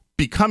well,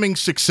 becoming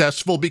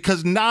successful,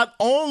 because not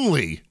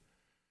only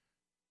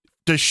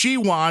does she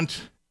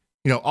want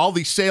all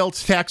these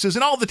sales taxes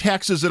and all the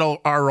taxes that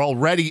are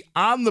already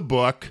on the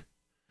book.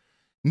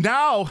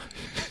 Now,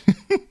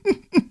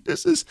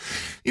 this is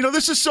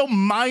so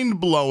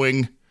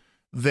mind-blowing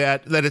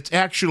that it's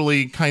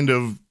actually kind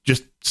of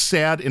just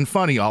sad and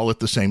funny all at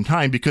the same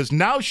time, because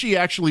now she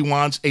actually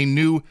wants a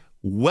new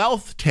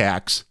wealth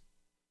tax,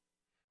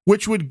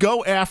 which would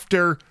go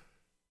after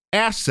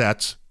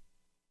assets,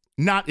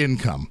 not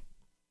income.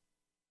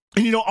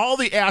 And all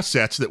the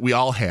assets that we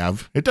all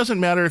have, it doesn't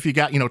matter if you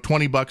got,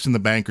 $20 in the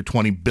bank or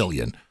 20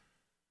 billion.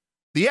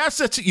 The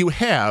assets that you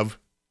have,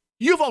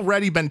 you've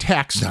already been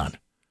taxed on.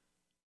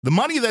 The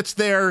money that's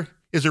there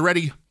is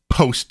already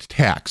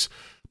post-tax.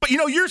 But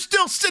you're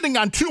still sitting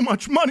on too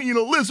much money, and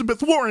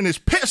Elizabeth Warren is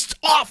pissed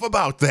off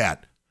about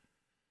that.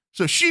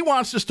 So she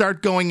wants to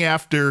start going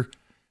after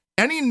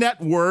any net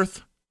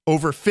worth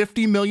over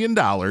 $50 million.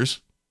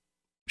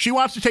 She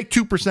wants to take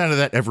 2% of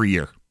that every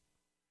year.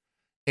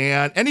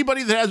 And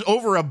anybody that has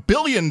over $1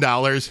 billion,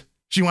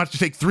 she wants to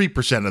take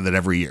 3% of that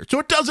every year. So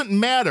it doesn't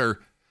matter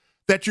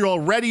that you're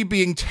already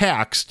being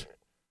taxed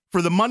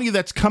for the money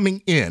that's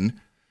coming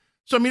in.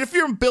 So, if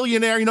you're a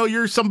billionaire,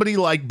 you're somebody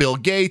like Bill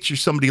Gates, you're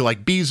somebody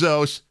like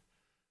Bezos,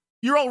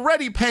 you're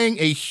already paying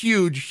a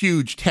huge,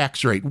 huge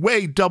tax rate,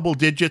 way double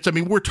digits.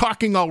 We're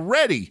talking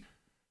already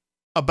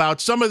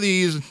about some of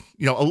these,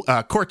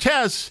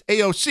 Cortez,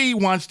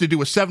 AOC wants to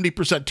do a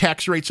 70%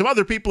 tax rate. Some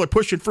other people are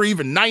pushing for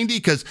even 90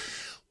 because,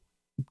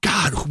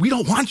 God, we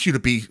don't want you to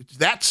be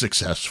that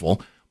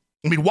successful.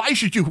 Why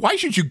should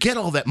you get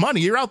all that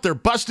money? You're out there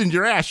busting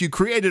your ass. You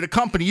created a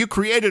company. You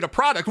created a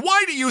product.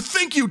 Why do you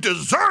think you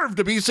deserve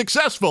to be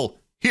successful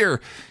here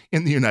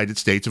in the United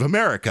States of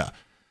America?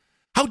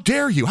 How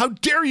dare you? How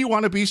dare you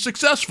want to be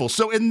successful?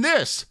 So in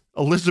this,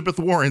 Elizabeth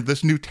Warren,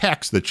 this new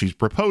tax that she's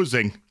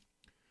proposing,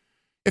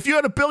 if you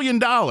had $1 billion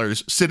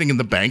sitting in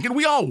the bank, and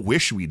we all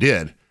wish we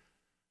did,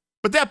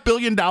 but that $1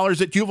 billion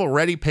that you've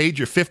already paid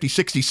your 50,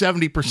 60,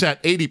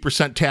 70%,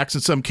 80% tax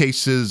in some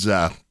cases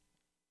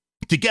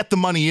to get the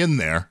money in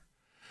there.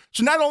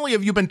 So not only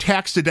have you been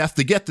taxed to death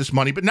to get this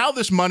money, but now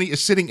this money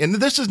is sitting, and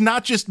this is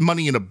not just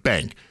money in a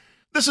bank.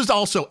 This is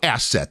also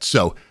assets.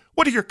 So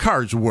what are your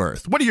cars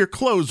worth? What are your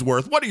clothes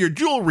worth? What are your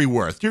jewelry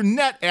worth? Your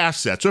net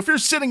assets. So if you're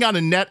sitting on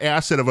a net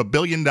asset of $1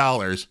 billion,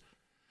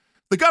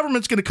 the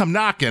government's going to come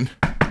knocking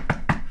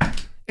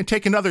and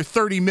take another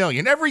 $30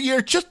 million every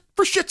year just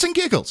for shits and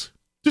giggles.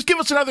 Just give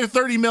us another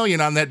 $30 million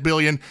on that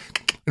billion,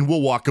 and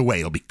we'll walk away.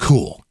 It'll be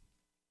cool.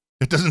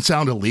 It doesn't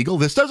sound illegal.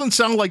 This doesn't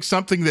sound like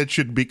something that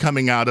should be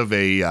coming out of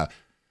a,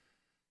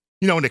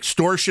 an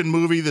extortion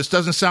movie. This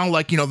doesn't sound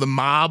like, the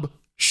mob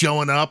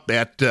showing up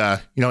at,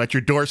 at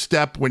your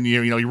doorstep when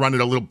you're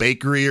running a little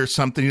bakery or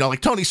something,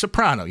 like Tony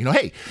Soprano.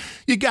 Hey,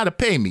 you got to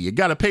pay me. You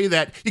got to pay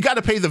that. You got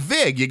to pay the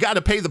VIG. You got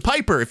to pay the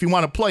piper if you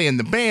want to play in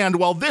the band.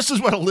 Well, this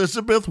is what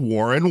Elizabeth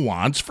Warren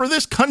wants for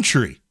this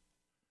country.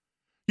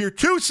 You're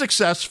too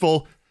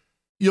successful.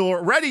 You're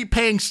already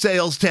paying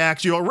sales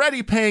tax. You're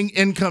already paying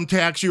income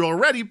tax. You're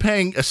already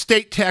paying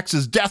estate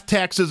taxes, death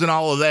taxes, and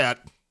all of that.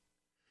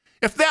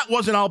 If that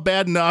wasn't all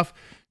bad enough,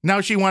 now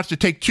she wants to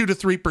take 2 to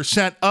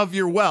 3% of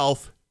your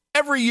wealth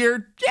every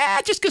year,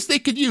 just because they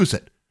could use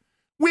it.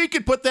 We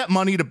could put that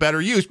money to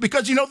better use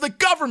because, the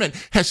government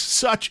has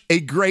such a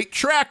great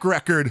track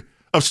record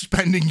of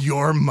spending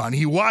your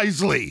money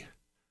wisely.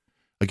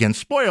 Again,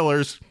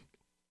 spoilers,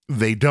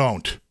 they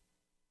don't.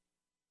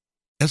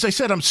 As I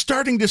said, I'm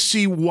starting to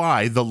see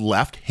why the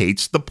left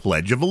hates the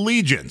Pledge of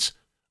Allegiance.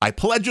 I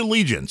pledge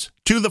allegiance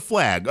to the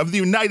flag of the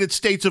United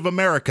States of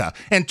America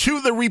and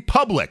to the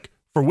republic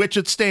for which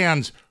it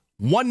stands,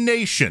 one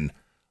nation,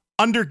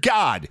 under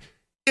God,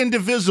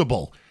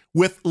 indivisible,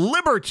 with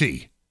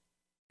liberty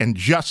and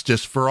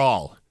justice for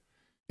all.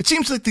 It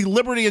seems like the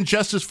liberty and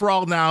justice for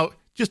all now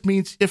just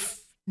means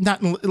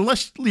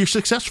unless you're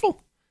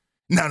successful.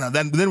 No,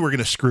 then we're going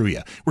to screw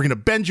you. We're going to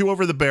bend you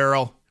over the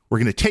barrel. We're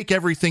going to take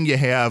everything you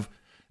have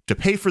to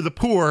pay for the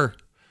poor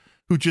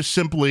who just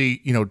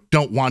simply,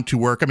 don't want to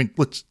work.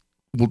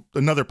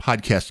 Another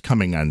podcast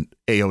coming on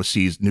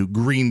AOC's new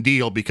Green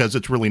Deal, because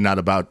it's really not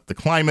about the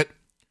climate.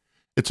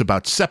 It's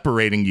about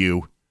separating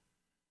you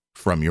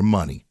from your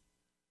money.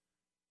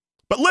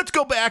 But let's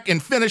go back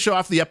and finish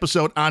off the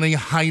episode on a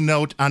high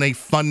note, on a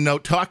fun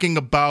note, talking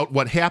about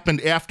what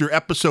happened after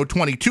episode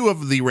 22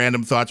 of the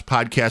Random Thoughts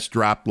podcast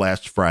dropped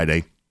last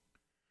Friday.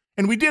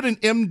 And we did an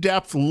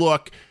in-depth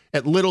look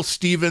at Little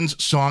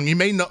Steven's song. You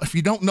may know, if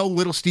you don't know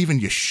Little Steven,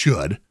 you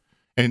should.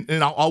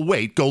 And I'll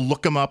wait. Go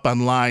look him up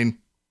online.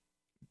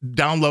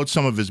 download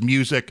some of his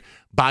music,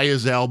 buy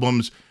his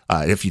albums.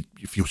 If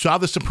you saw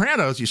The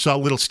Sopranos, you saw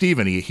Little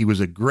Steven. He was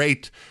a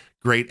great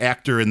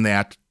actor in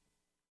that.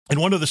 And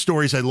one of the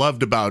stories I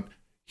loved about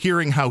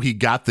hearing how he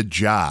got the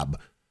job,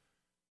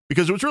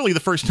 because it was really the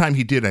first time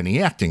he did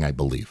any acting, I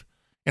believe.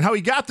 And how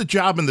he got the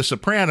job in The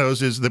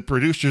Sopranos is the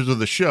producers of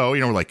the show,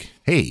 were like,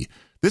 hey,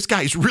 this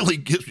guy's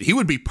he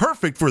would be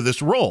perfect for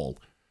this role.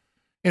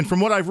 And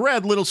from what I've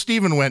read, Little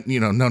Steven went,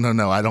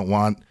 no, I don't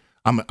want,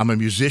 I'm a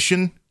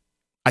musician.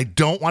 I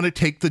don't want to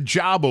take the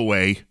job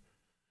away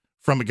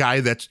from a guy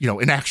that's,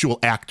 an actual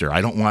actor.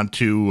 I don't want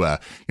to, I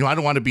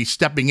don't want to be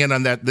stepping in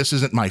on that. This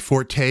isn't my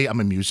forte. I'm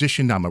a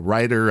musician. I'm a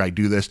writer. I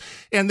do this.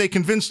 And they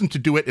convinced him to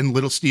do it. And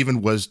Little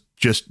Steven was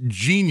just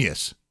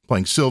genius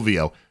playing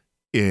Silvio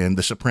in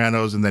The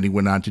Sopranos. And then he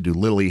went on to do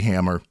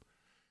Lilyhammer.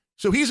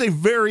 So he's a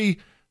very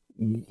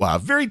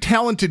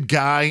talented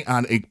guy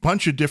on a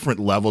bunch of different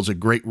levels, a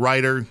great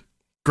writer,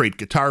 great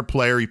guitar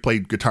player. He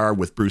played guitar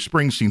with Bruce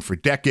Springsteen for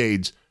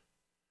decades.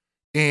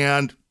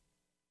 And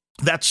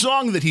that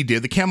song that he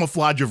did, The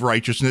Camouflage of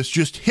Righteousness,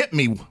 just hit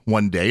me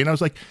one day. And I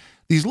was like,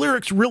 these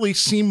lyrics really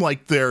seem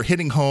like they're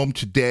hitting home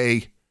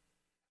today.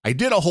 I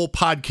did a whole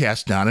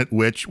podcast on it,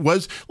 which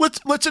was,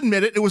 let's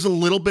admit it, it was a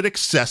little bit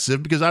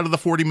excessive, because out of the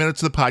 40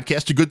 minutes of the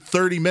podcast, a good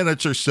 30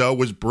 minutes or so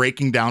was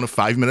breaking down a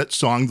 5-minute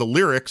song, the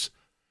lyrics.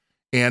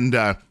 And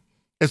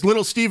as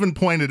Little Steven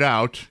pointed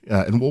out,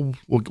 and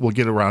we'll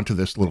get around to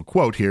this little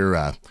quote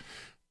here,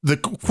 the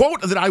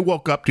quote that I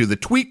woke up to, the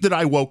tweet that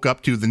I woke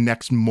up to the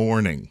next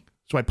morning.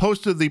 So I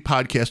posted the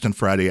podcast on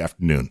Friday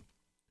afternoon.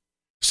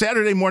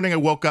 Saturday morning, I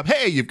woke up,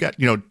 hey, you've got,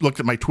 looked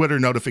at my Twitter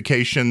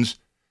notifications,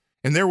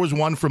 and there was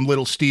one from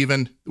Little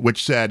Steven,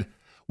 which said,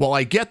 well,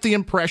 I get the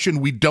impression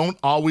we don't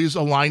always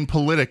align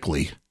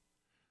politically.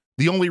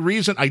 The only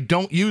reason I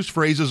don't use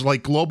phrases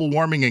like global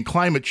warming and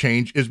climate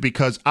change is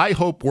because I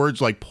hope words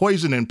like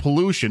poison and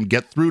pollution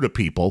get through to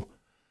people.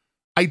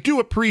 I do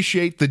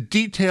appreciate the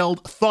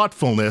detailed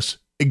thoughtfulness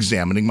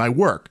examining my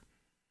work.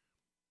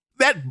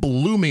 That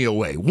blew me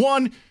away.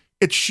 One,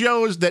 it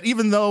shows that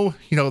even though,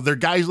 there are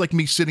guys like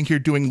me sitting here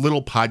doing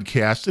little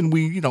podcasts, and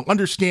we,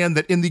 understand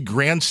that in the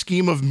grand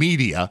scheme of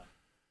media,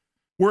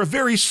 we're a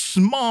very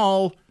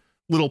small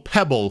little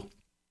pebble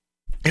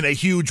in a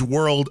huge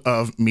world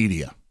of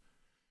media.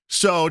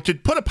 So to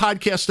put a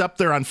podcast up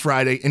there on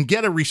Friday and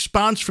get a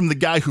response from the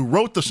guy who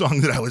wrote the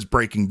song that I was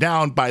breaking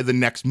down by the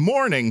next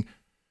morning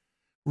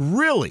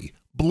really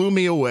blew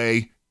me away.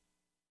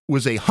 It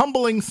was a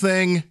humbling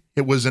thing.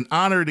 It was an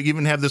honor to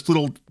even have this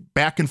little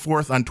back and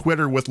forth on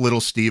Twitter with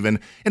Little Steven.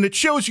 And it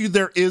shows you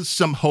there is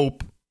some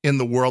hope in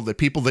the world, that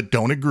people that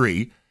don't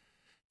agree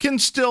can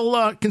still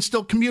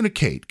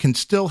communicate, can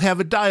still have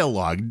a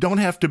dialogue. Don't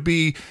have to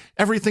be,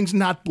 everything's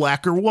not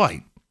black or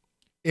white.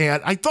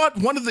 And I thought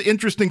one of the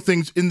interesting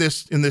things in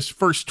this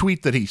first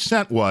tweet that he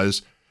sent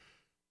was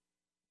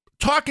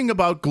talking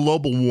about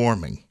global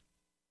warming.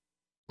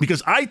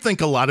 Because I think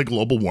a lot of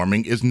global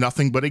warming is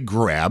nothing but a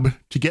grab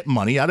to get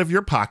money out of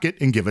your pocket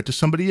and give it to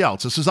somebody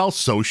else. This is all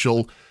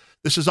social.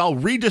 This is all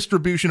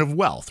redistribution of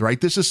wealth,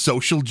 right? This is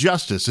social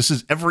justice. This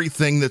is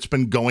everything that's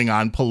been going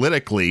on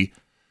politically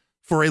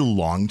for a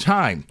long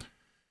time.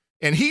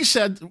 And he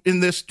said in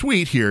this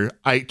tweet here,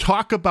 I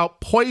talk about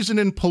poison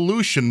and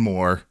pollution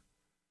more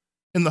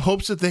in the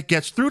hopes that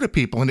gets through to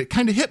people. And it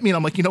kind of hit me. And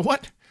I'm like, you know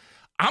what?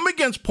 I'm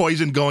against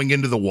poison going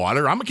into the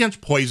water. I'm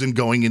against poison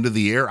going into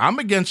the air. I'm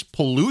against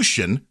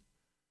pollution.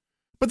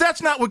 But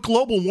that's not what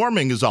global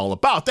warming is all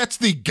about. That's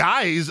the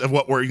guise of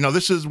what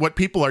this is what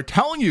people are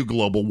telling you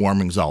global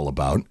warming is all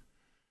about.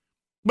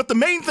 But the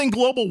main thing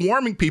global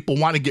warming people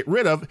want to get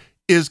rid of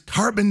is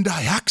carbon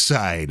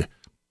dioxide.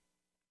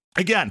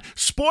 Again,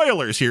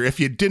 spoilers here if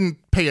you didn't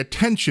pay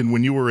attention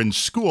when you were in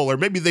school, or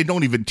maybe they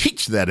don't even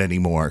teach that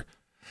anymore.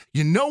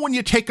 When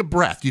you take a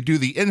breath, you do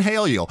the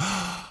inhale,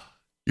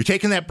 you're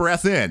taking that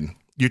breath in.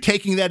 You're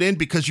taking that in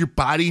because your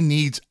body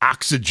needs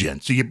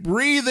oxygen. So you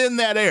breathe in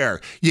that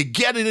air. You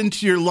get it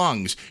into your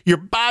lungs. Your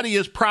body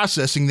is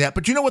processing that.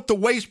 But you know what the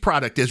waste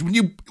product is? When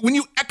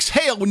you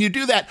exhale, when you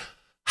do that,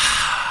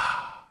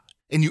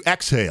 and you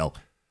exhale,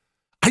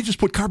 I just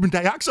put carbon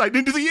dioxide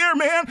into the air,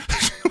 man.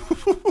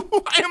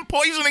 I am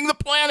poisoning the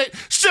planet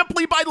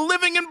simply by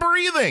living and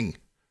breathing.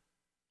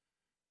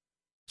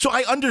 So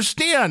I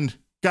understand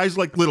guys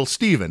like Little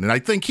Steven, and I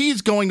think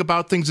he's going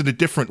about things in a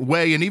different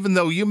way. And even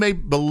though you may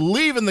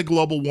believe in the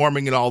global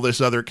warming and all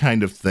this other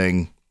kind of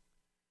thing,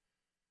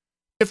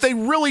 if they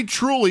really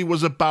truly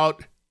was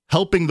about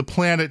helping the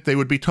planet, they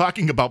would be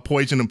talking about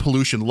poison and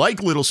pollution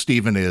like Little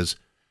Steven is,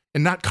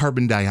 and not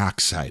carbon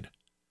dioxide.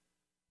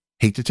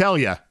 Hate to tell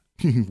you,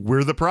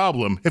 we're the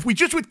problem. If we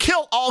just would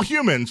kill all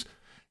humans,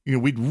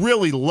 we'd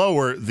really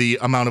lower the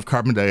amount of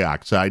carbon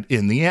dioxide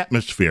in the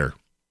atmosphere.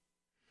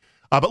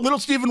 But Little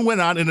Steven went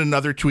on in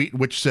another tweet,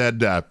 which said,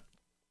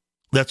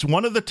 that's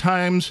one of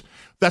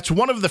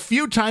the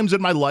few times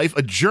in my life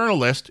a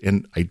journalist,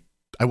 and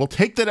I will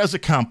take that as a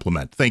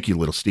compliment. Thank you,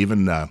 Little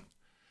Steven. I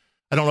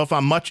don't know if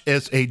I'm much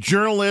as a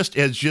journalist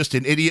as just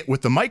an idiot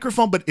with the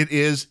microphone, but it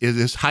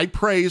is high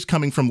praise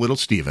coming from Little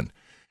Steven.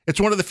 It's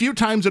one of the few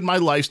times in my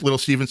life, Little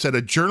Steven said,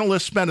 a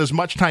journalist spent as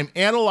much time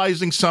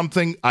analyzing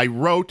something I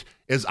wrote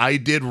as I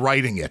did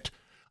writing it.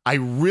 I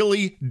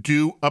really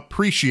do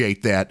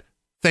appreciate that.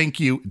 Thank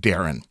you,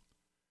 Darren.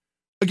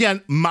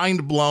 Again,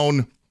 mind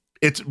blown.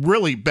 It's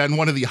really been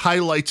one of the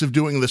highlights of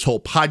doing this whole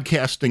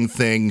podcasting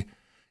thing.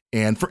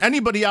 And for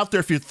anybody out there,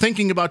 if you're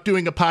thinking about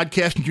doing a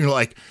podcast and you're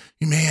like,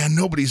 man,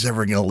 nobody's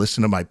ever going to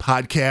listen to my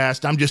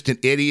podcast. I'm just an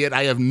idiot.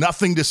 I have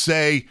nothing to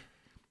say.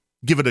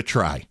 Give it a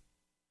try.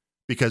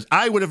 Because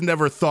I would have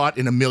never thought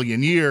in a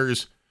million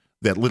years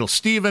that Little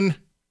Steven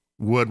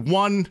would,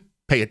 one,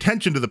 pay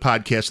attention to the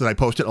podcast that I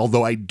posted,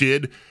 although I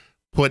did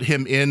put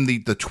him in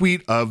the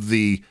tweet of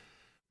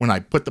when I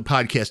put the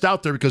podcast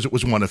out there because it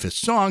was one of his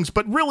songs,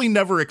 but really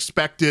never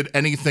expected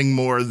anything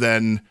more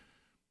than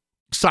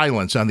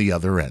silence on the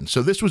other end.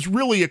 So this was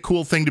really a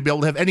cool thing to be able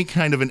to have any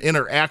kind of an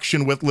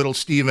interaction with Little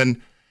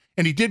Steven.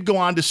 And he did go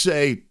on to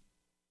say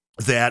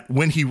that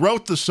when he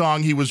wrote the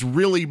song, he was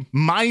really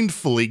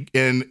mindfully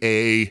in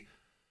a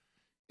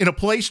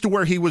place to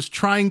where he was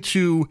trying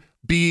to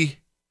be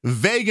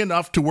vague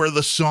enough to where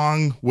the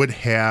song would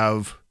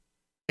have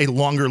a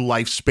longer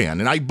lifespan.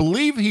 And I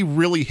believe he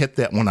really hit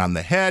that one on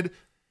the head.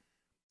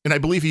 And I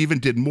believe he even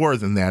did more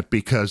than that,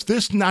 because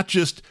this not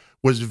just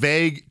was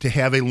vague to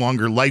have a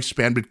longer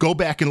lifespan, but go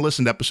back and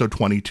listen to episode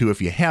 22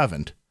 if you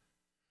haven't.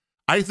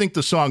 I think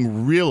the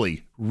song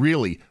really,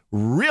 really,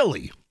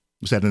 really,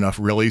 is that enough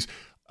reallys,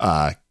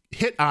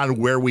 hit on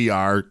where we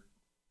are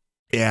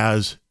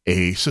as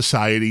a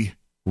society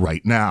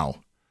right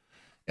now.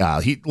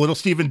 Little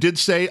Steven did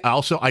say,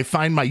 also, I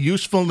find my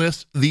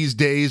usefulness these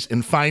days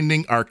in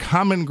finding our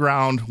common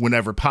ground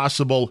whenever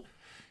possible.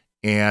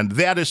 And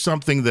that is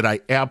something that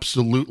I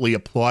absolutely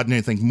applaud, and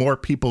I think more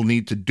people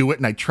need to do it.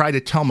 And I try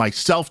to tell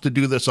myself to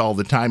do this all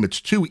the time.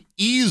 It's too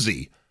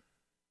easy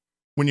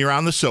when you're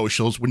on the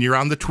socials, when you're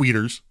on the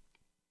tweeters,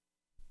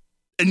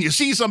 and you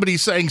see somebody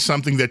saying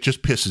something that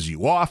just pisses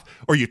you off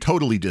or you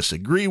totally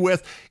disagree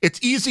with. It's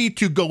easy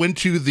to go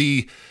into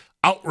the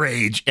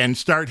outrage and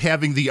start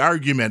having the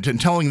argument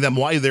and telling them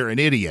why they're an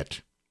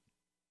idiot.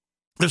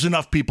 There's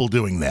enough people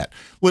doing that.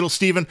 Little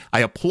Steven,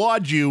 I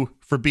applaud you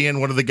for being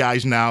one of the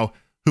guys now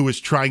who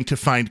is trying to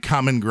find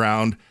common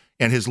ground.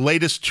 And his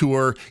latest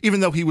tour,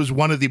 even though he was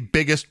one of the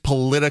biggest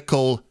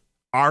political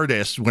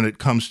artists when it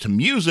comes to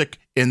music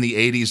in the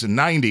 80s and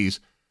 90s,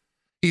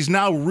 he's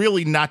now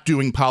really not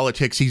doing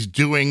politics. He's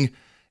doing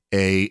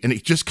and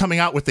he's just coming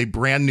out with a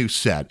brand new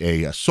set,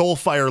 a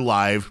Soulfire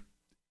Live.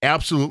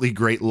 Absolutely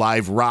great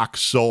live rock,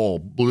 soul,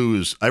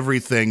 blues,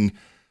 everything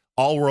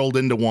all rolled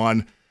into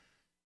one.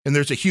 And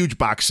there's a huge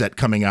box set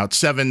coming out,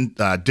 7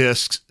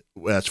 discs,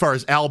 as far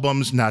as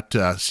albums, not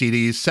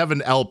CDs, 7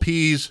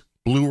 LPs,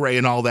 Blu-ray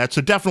and all that. So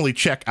definitely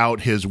check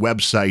out his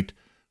website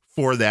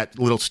for that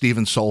Little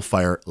Steven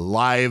Soulfire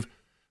Live.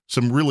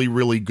 Some really,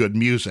 really good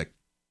music.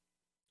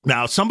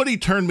 Now, somebody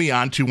turned me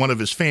on to one of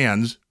his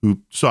fans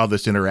who saw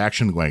this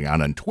interaction going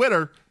on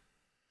Twitter,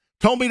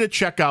 told me to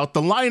check out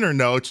the liner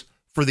notes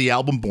for the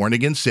album Born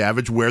Again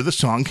Savage, where the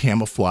song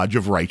Camouflage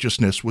of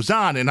Righteousness was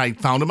on. And I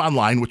found them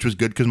online, which was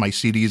good because my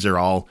CDs are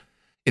all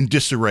in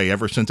disarray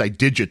ever since I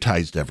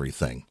digitized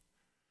everything.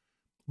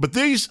 But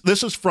this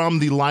is from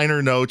the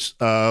liner notes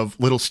of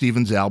Little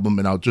Steven's album,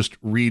 and I'll just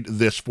read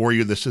this for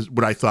you. This is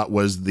what I thought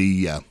was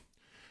the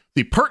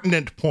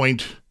pertinent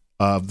point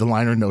of the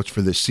liner notes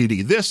for this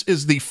CD. This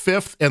is the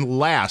 5th and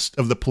last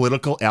of the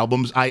political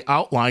albums I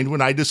outlined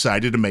when I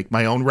decided to make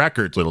my own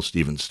records, Little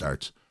Steven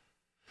starts.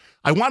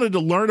 I wanted to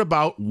learn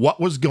about what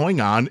was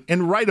going on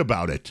and write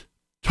about it,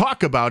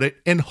 talk about it,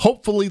 and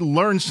hopefully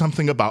learn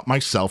something about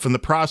myself in the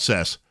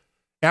process.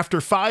 After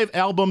 5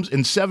 albums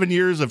and 7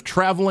 years of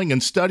traveling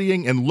and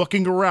studying and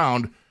looking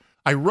around,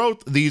 I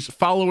wrote these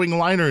following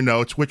liner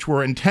notes, which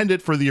were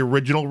intended for the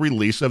original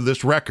release of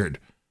this record.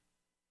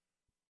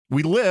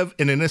 We live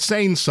in an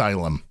insane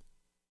asylum,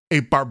 a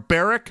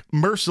barbaric,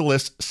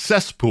 merciless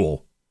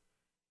cesspool.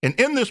 And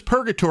in this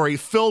purgatory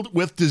filled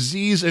with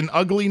disease and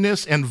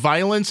ugliness and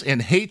violence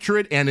and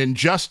hatred and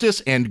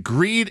injustice and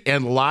greed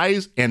and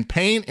lies and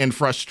pain and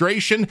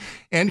frustration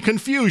and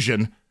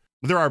confusion,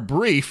 there are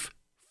brief,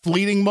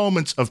 fleeting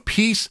moments of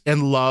peace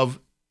and love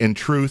and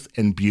truth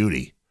and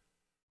beauty.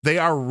 They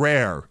are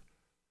rare.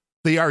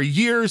 They are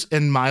years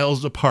and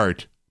miles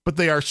apart, but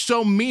they are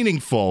so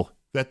meaningful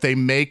that they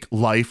make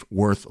life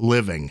worth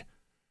living.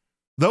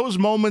 Those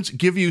moments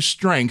give you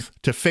strength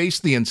to face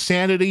the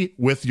insanity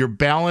with your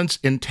balance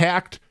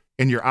intact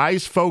and your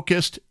eyes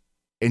focused,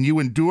 and you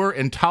endure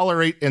and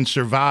tolerate and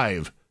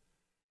survive.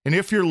 And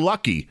if you're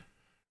lucky,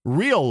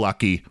 real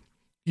lucky,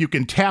 you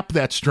can tap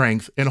that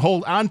strength and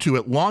hold on to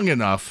it long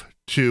enough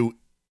to,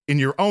 in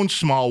your own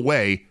small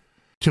way,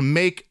 to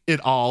make it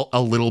all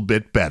a little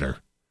bit better.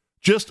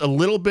 Just a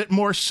little bit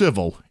more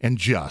civil and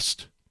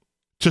just.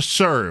 To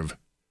serve.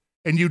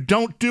 And you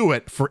don't do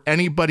it for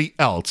anybody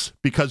else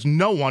because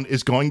no one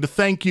is going to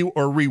thank you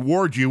or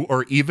reward you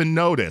or even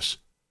notice.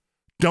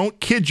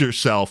 Don't kid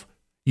yourself.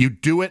 You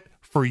do it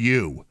for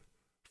you,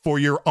 for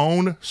your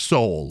own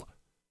soul.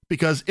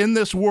 Because in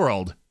this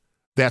world,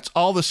 that's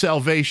all the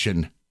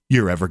salvation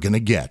you're ever going to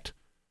get.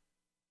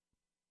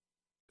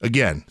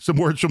 Again, some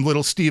words from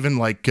Little Steven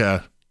like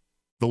the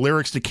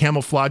lyrics to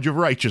Camouflage of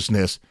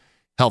Righteousness.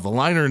 Hell, the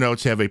liner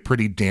notes have a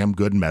pretty damn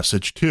good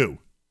message too.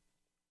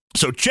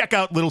 So check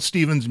out Little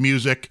Steven's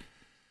music,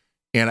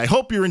 and I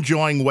hope you're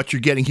enjoying what you're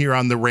getting here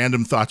on the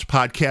Random Thoughts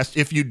podcast.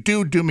 If you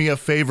do me a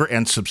favor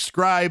and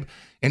subscribe,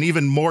 and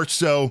even more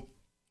so,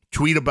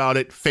 tweet about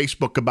it,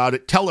 Facebook about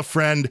it, tell a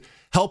friend,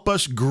 help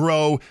us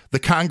grow the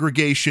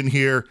congregation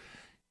here,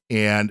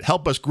 and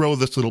help us grow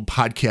this little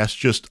podcast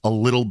just a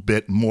little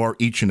bit more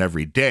each and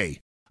every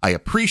day. I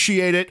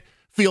appreciate it.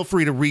 Feel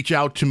free to reach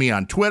out to me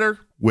on Twitter,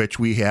 which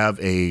we have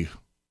a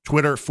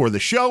Twitter for the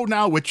show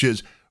now, which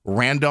is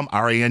Random,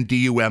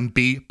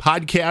 RANDUMB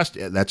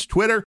podcast. That's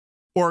Twitter.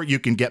 Or you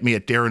can get me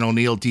at Darren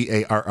O'Neill,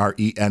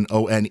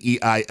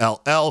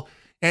 DARRENONEILL.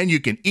 And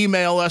you can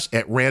email us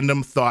at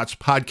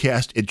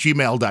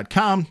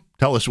randomthoughtspodcast@gmail.com.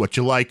 Tell us what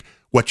you like,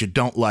 what you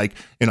don't like,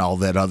 and all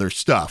that other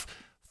stuff.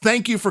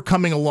 Thank you for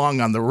coming along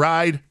on the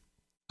ride.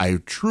 I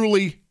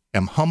truly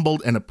am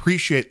humbled and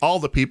appreciate all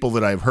the people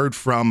that I've heard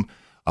from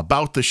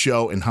about the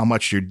show and how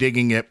much you're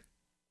digging it.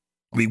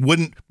 We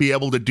wouldn't be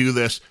able to do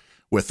this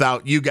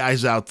without you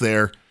guys out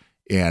there,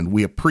 and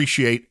we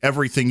appreciate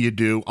everything you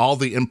do, all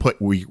the input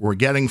we're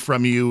getting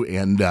from you,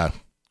 and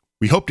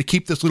we hope to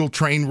keep this little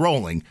train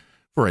rolling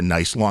for a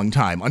nice long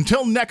time.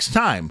 Until next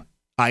time,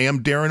 I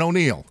am Darren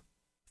O'Neill.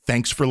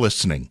 Thanks for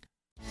listening.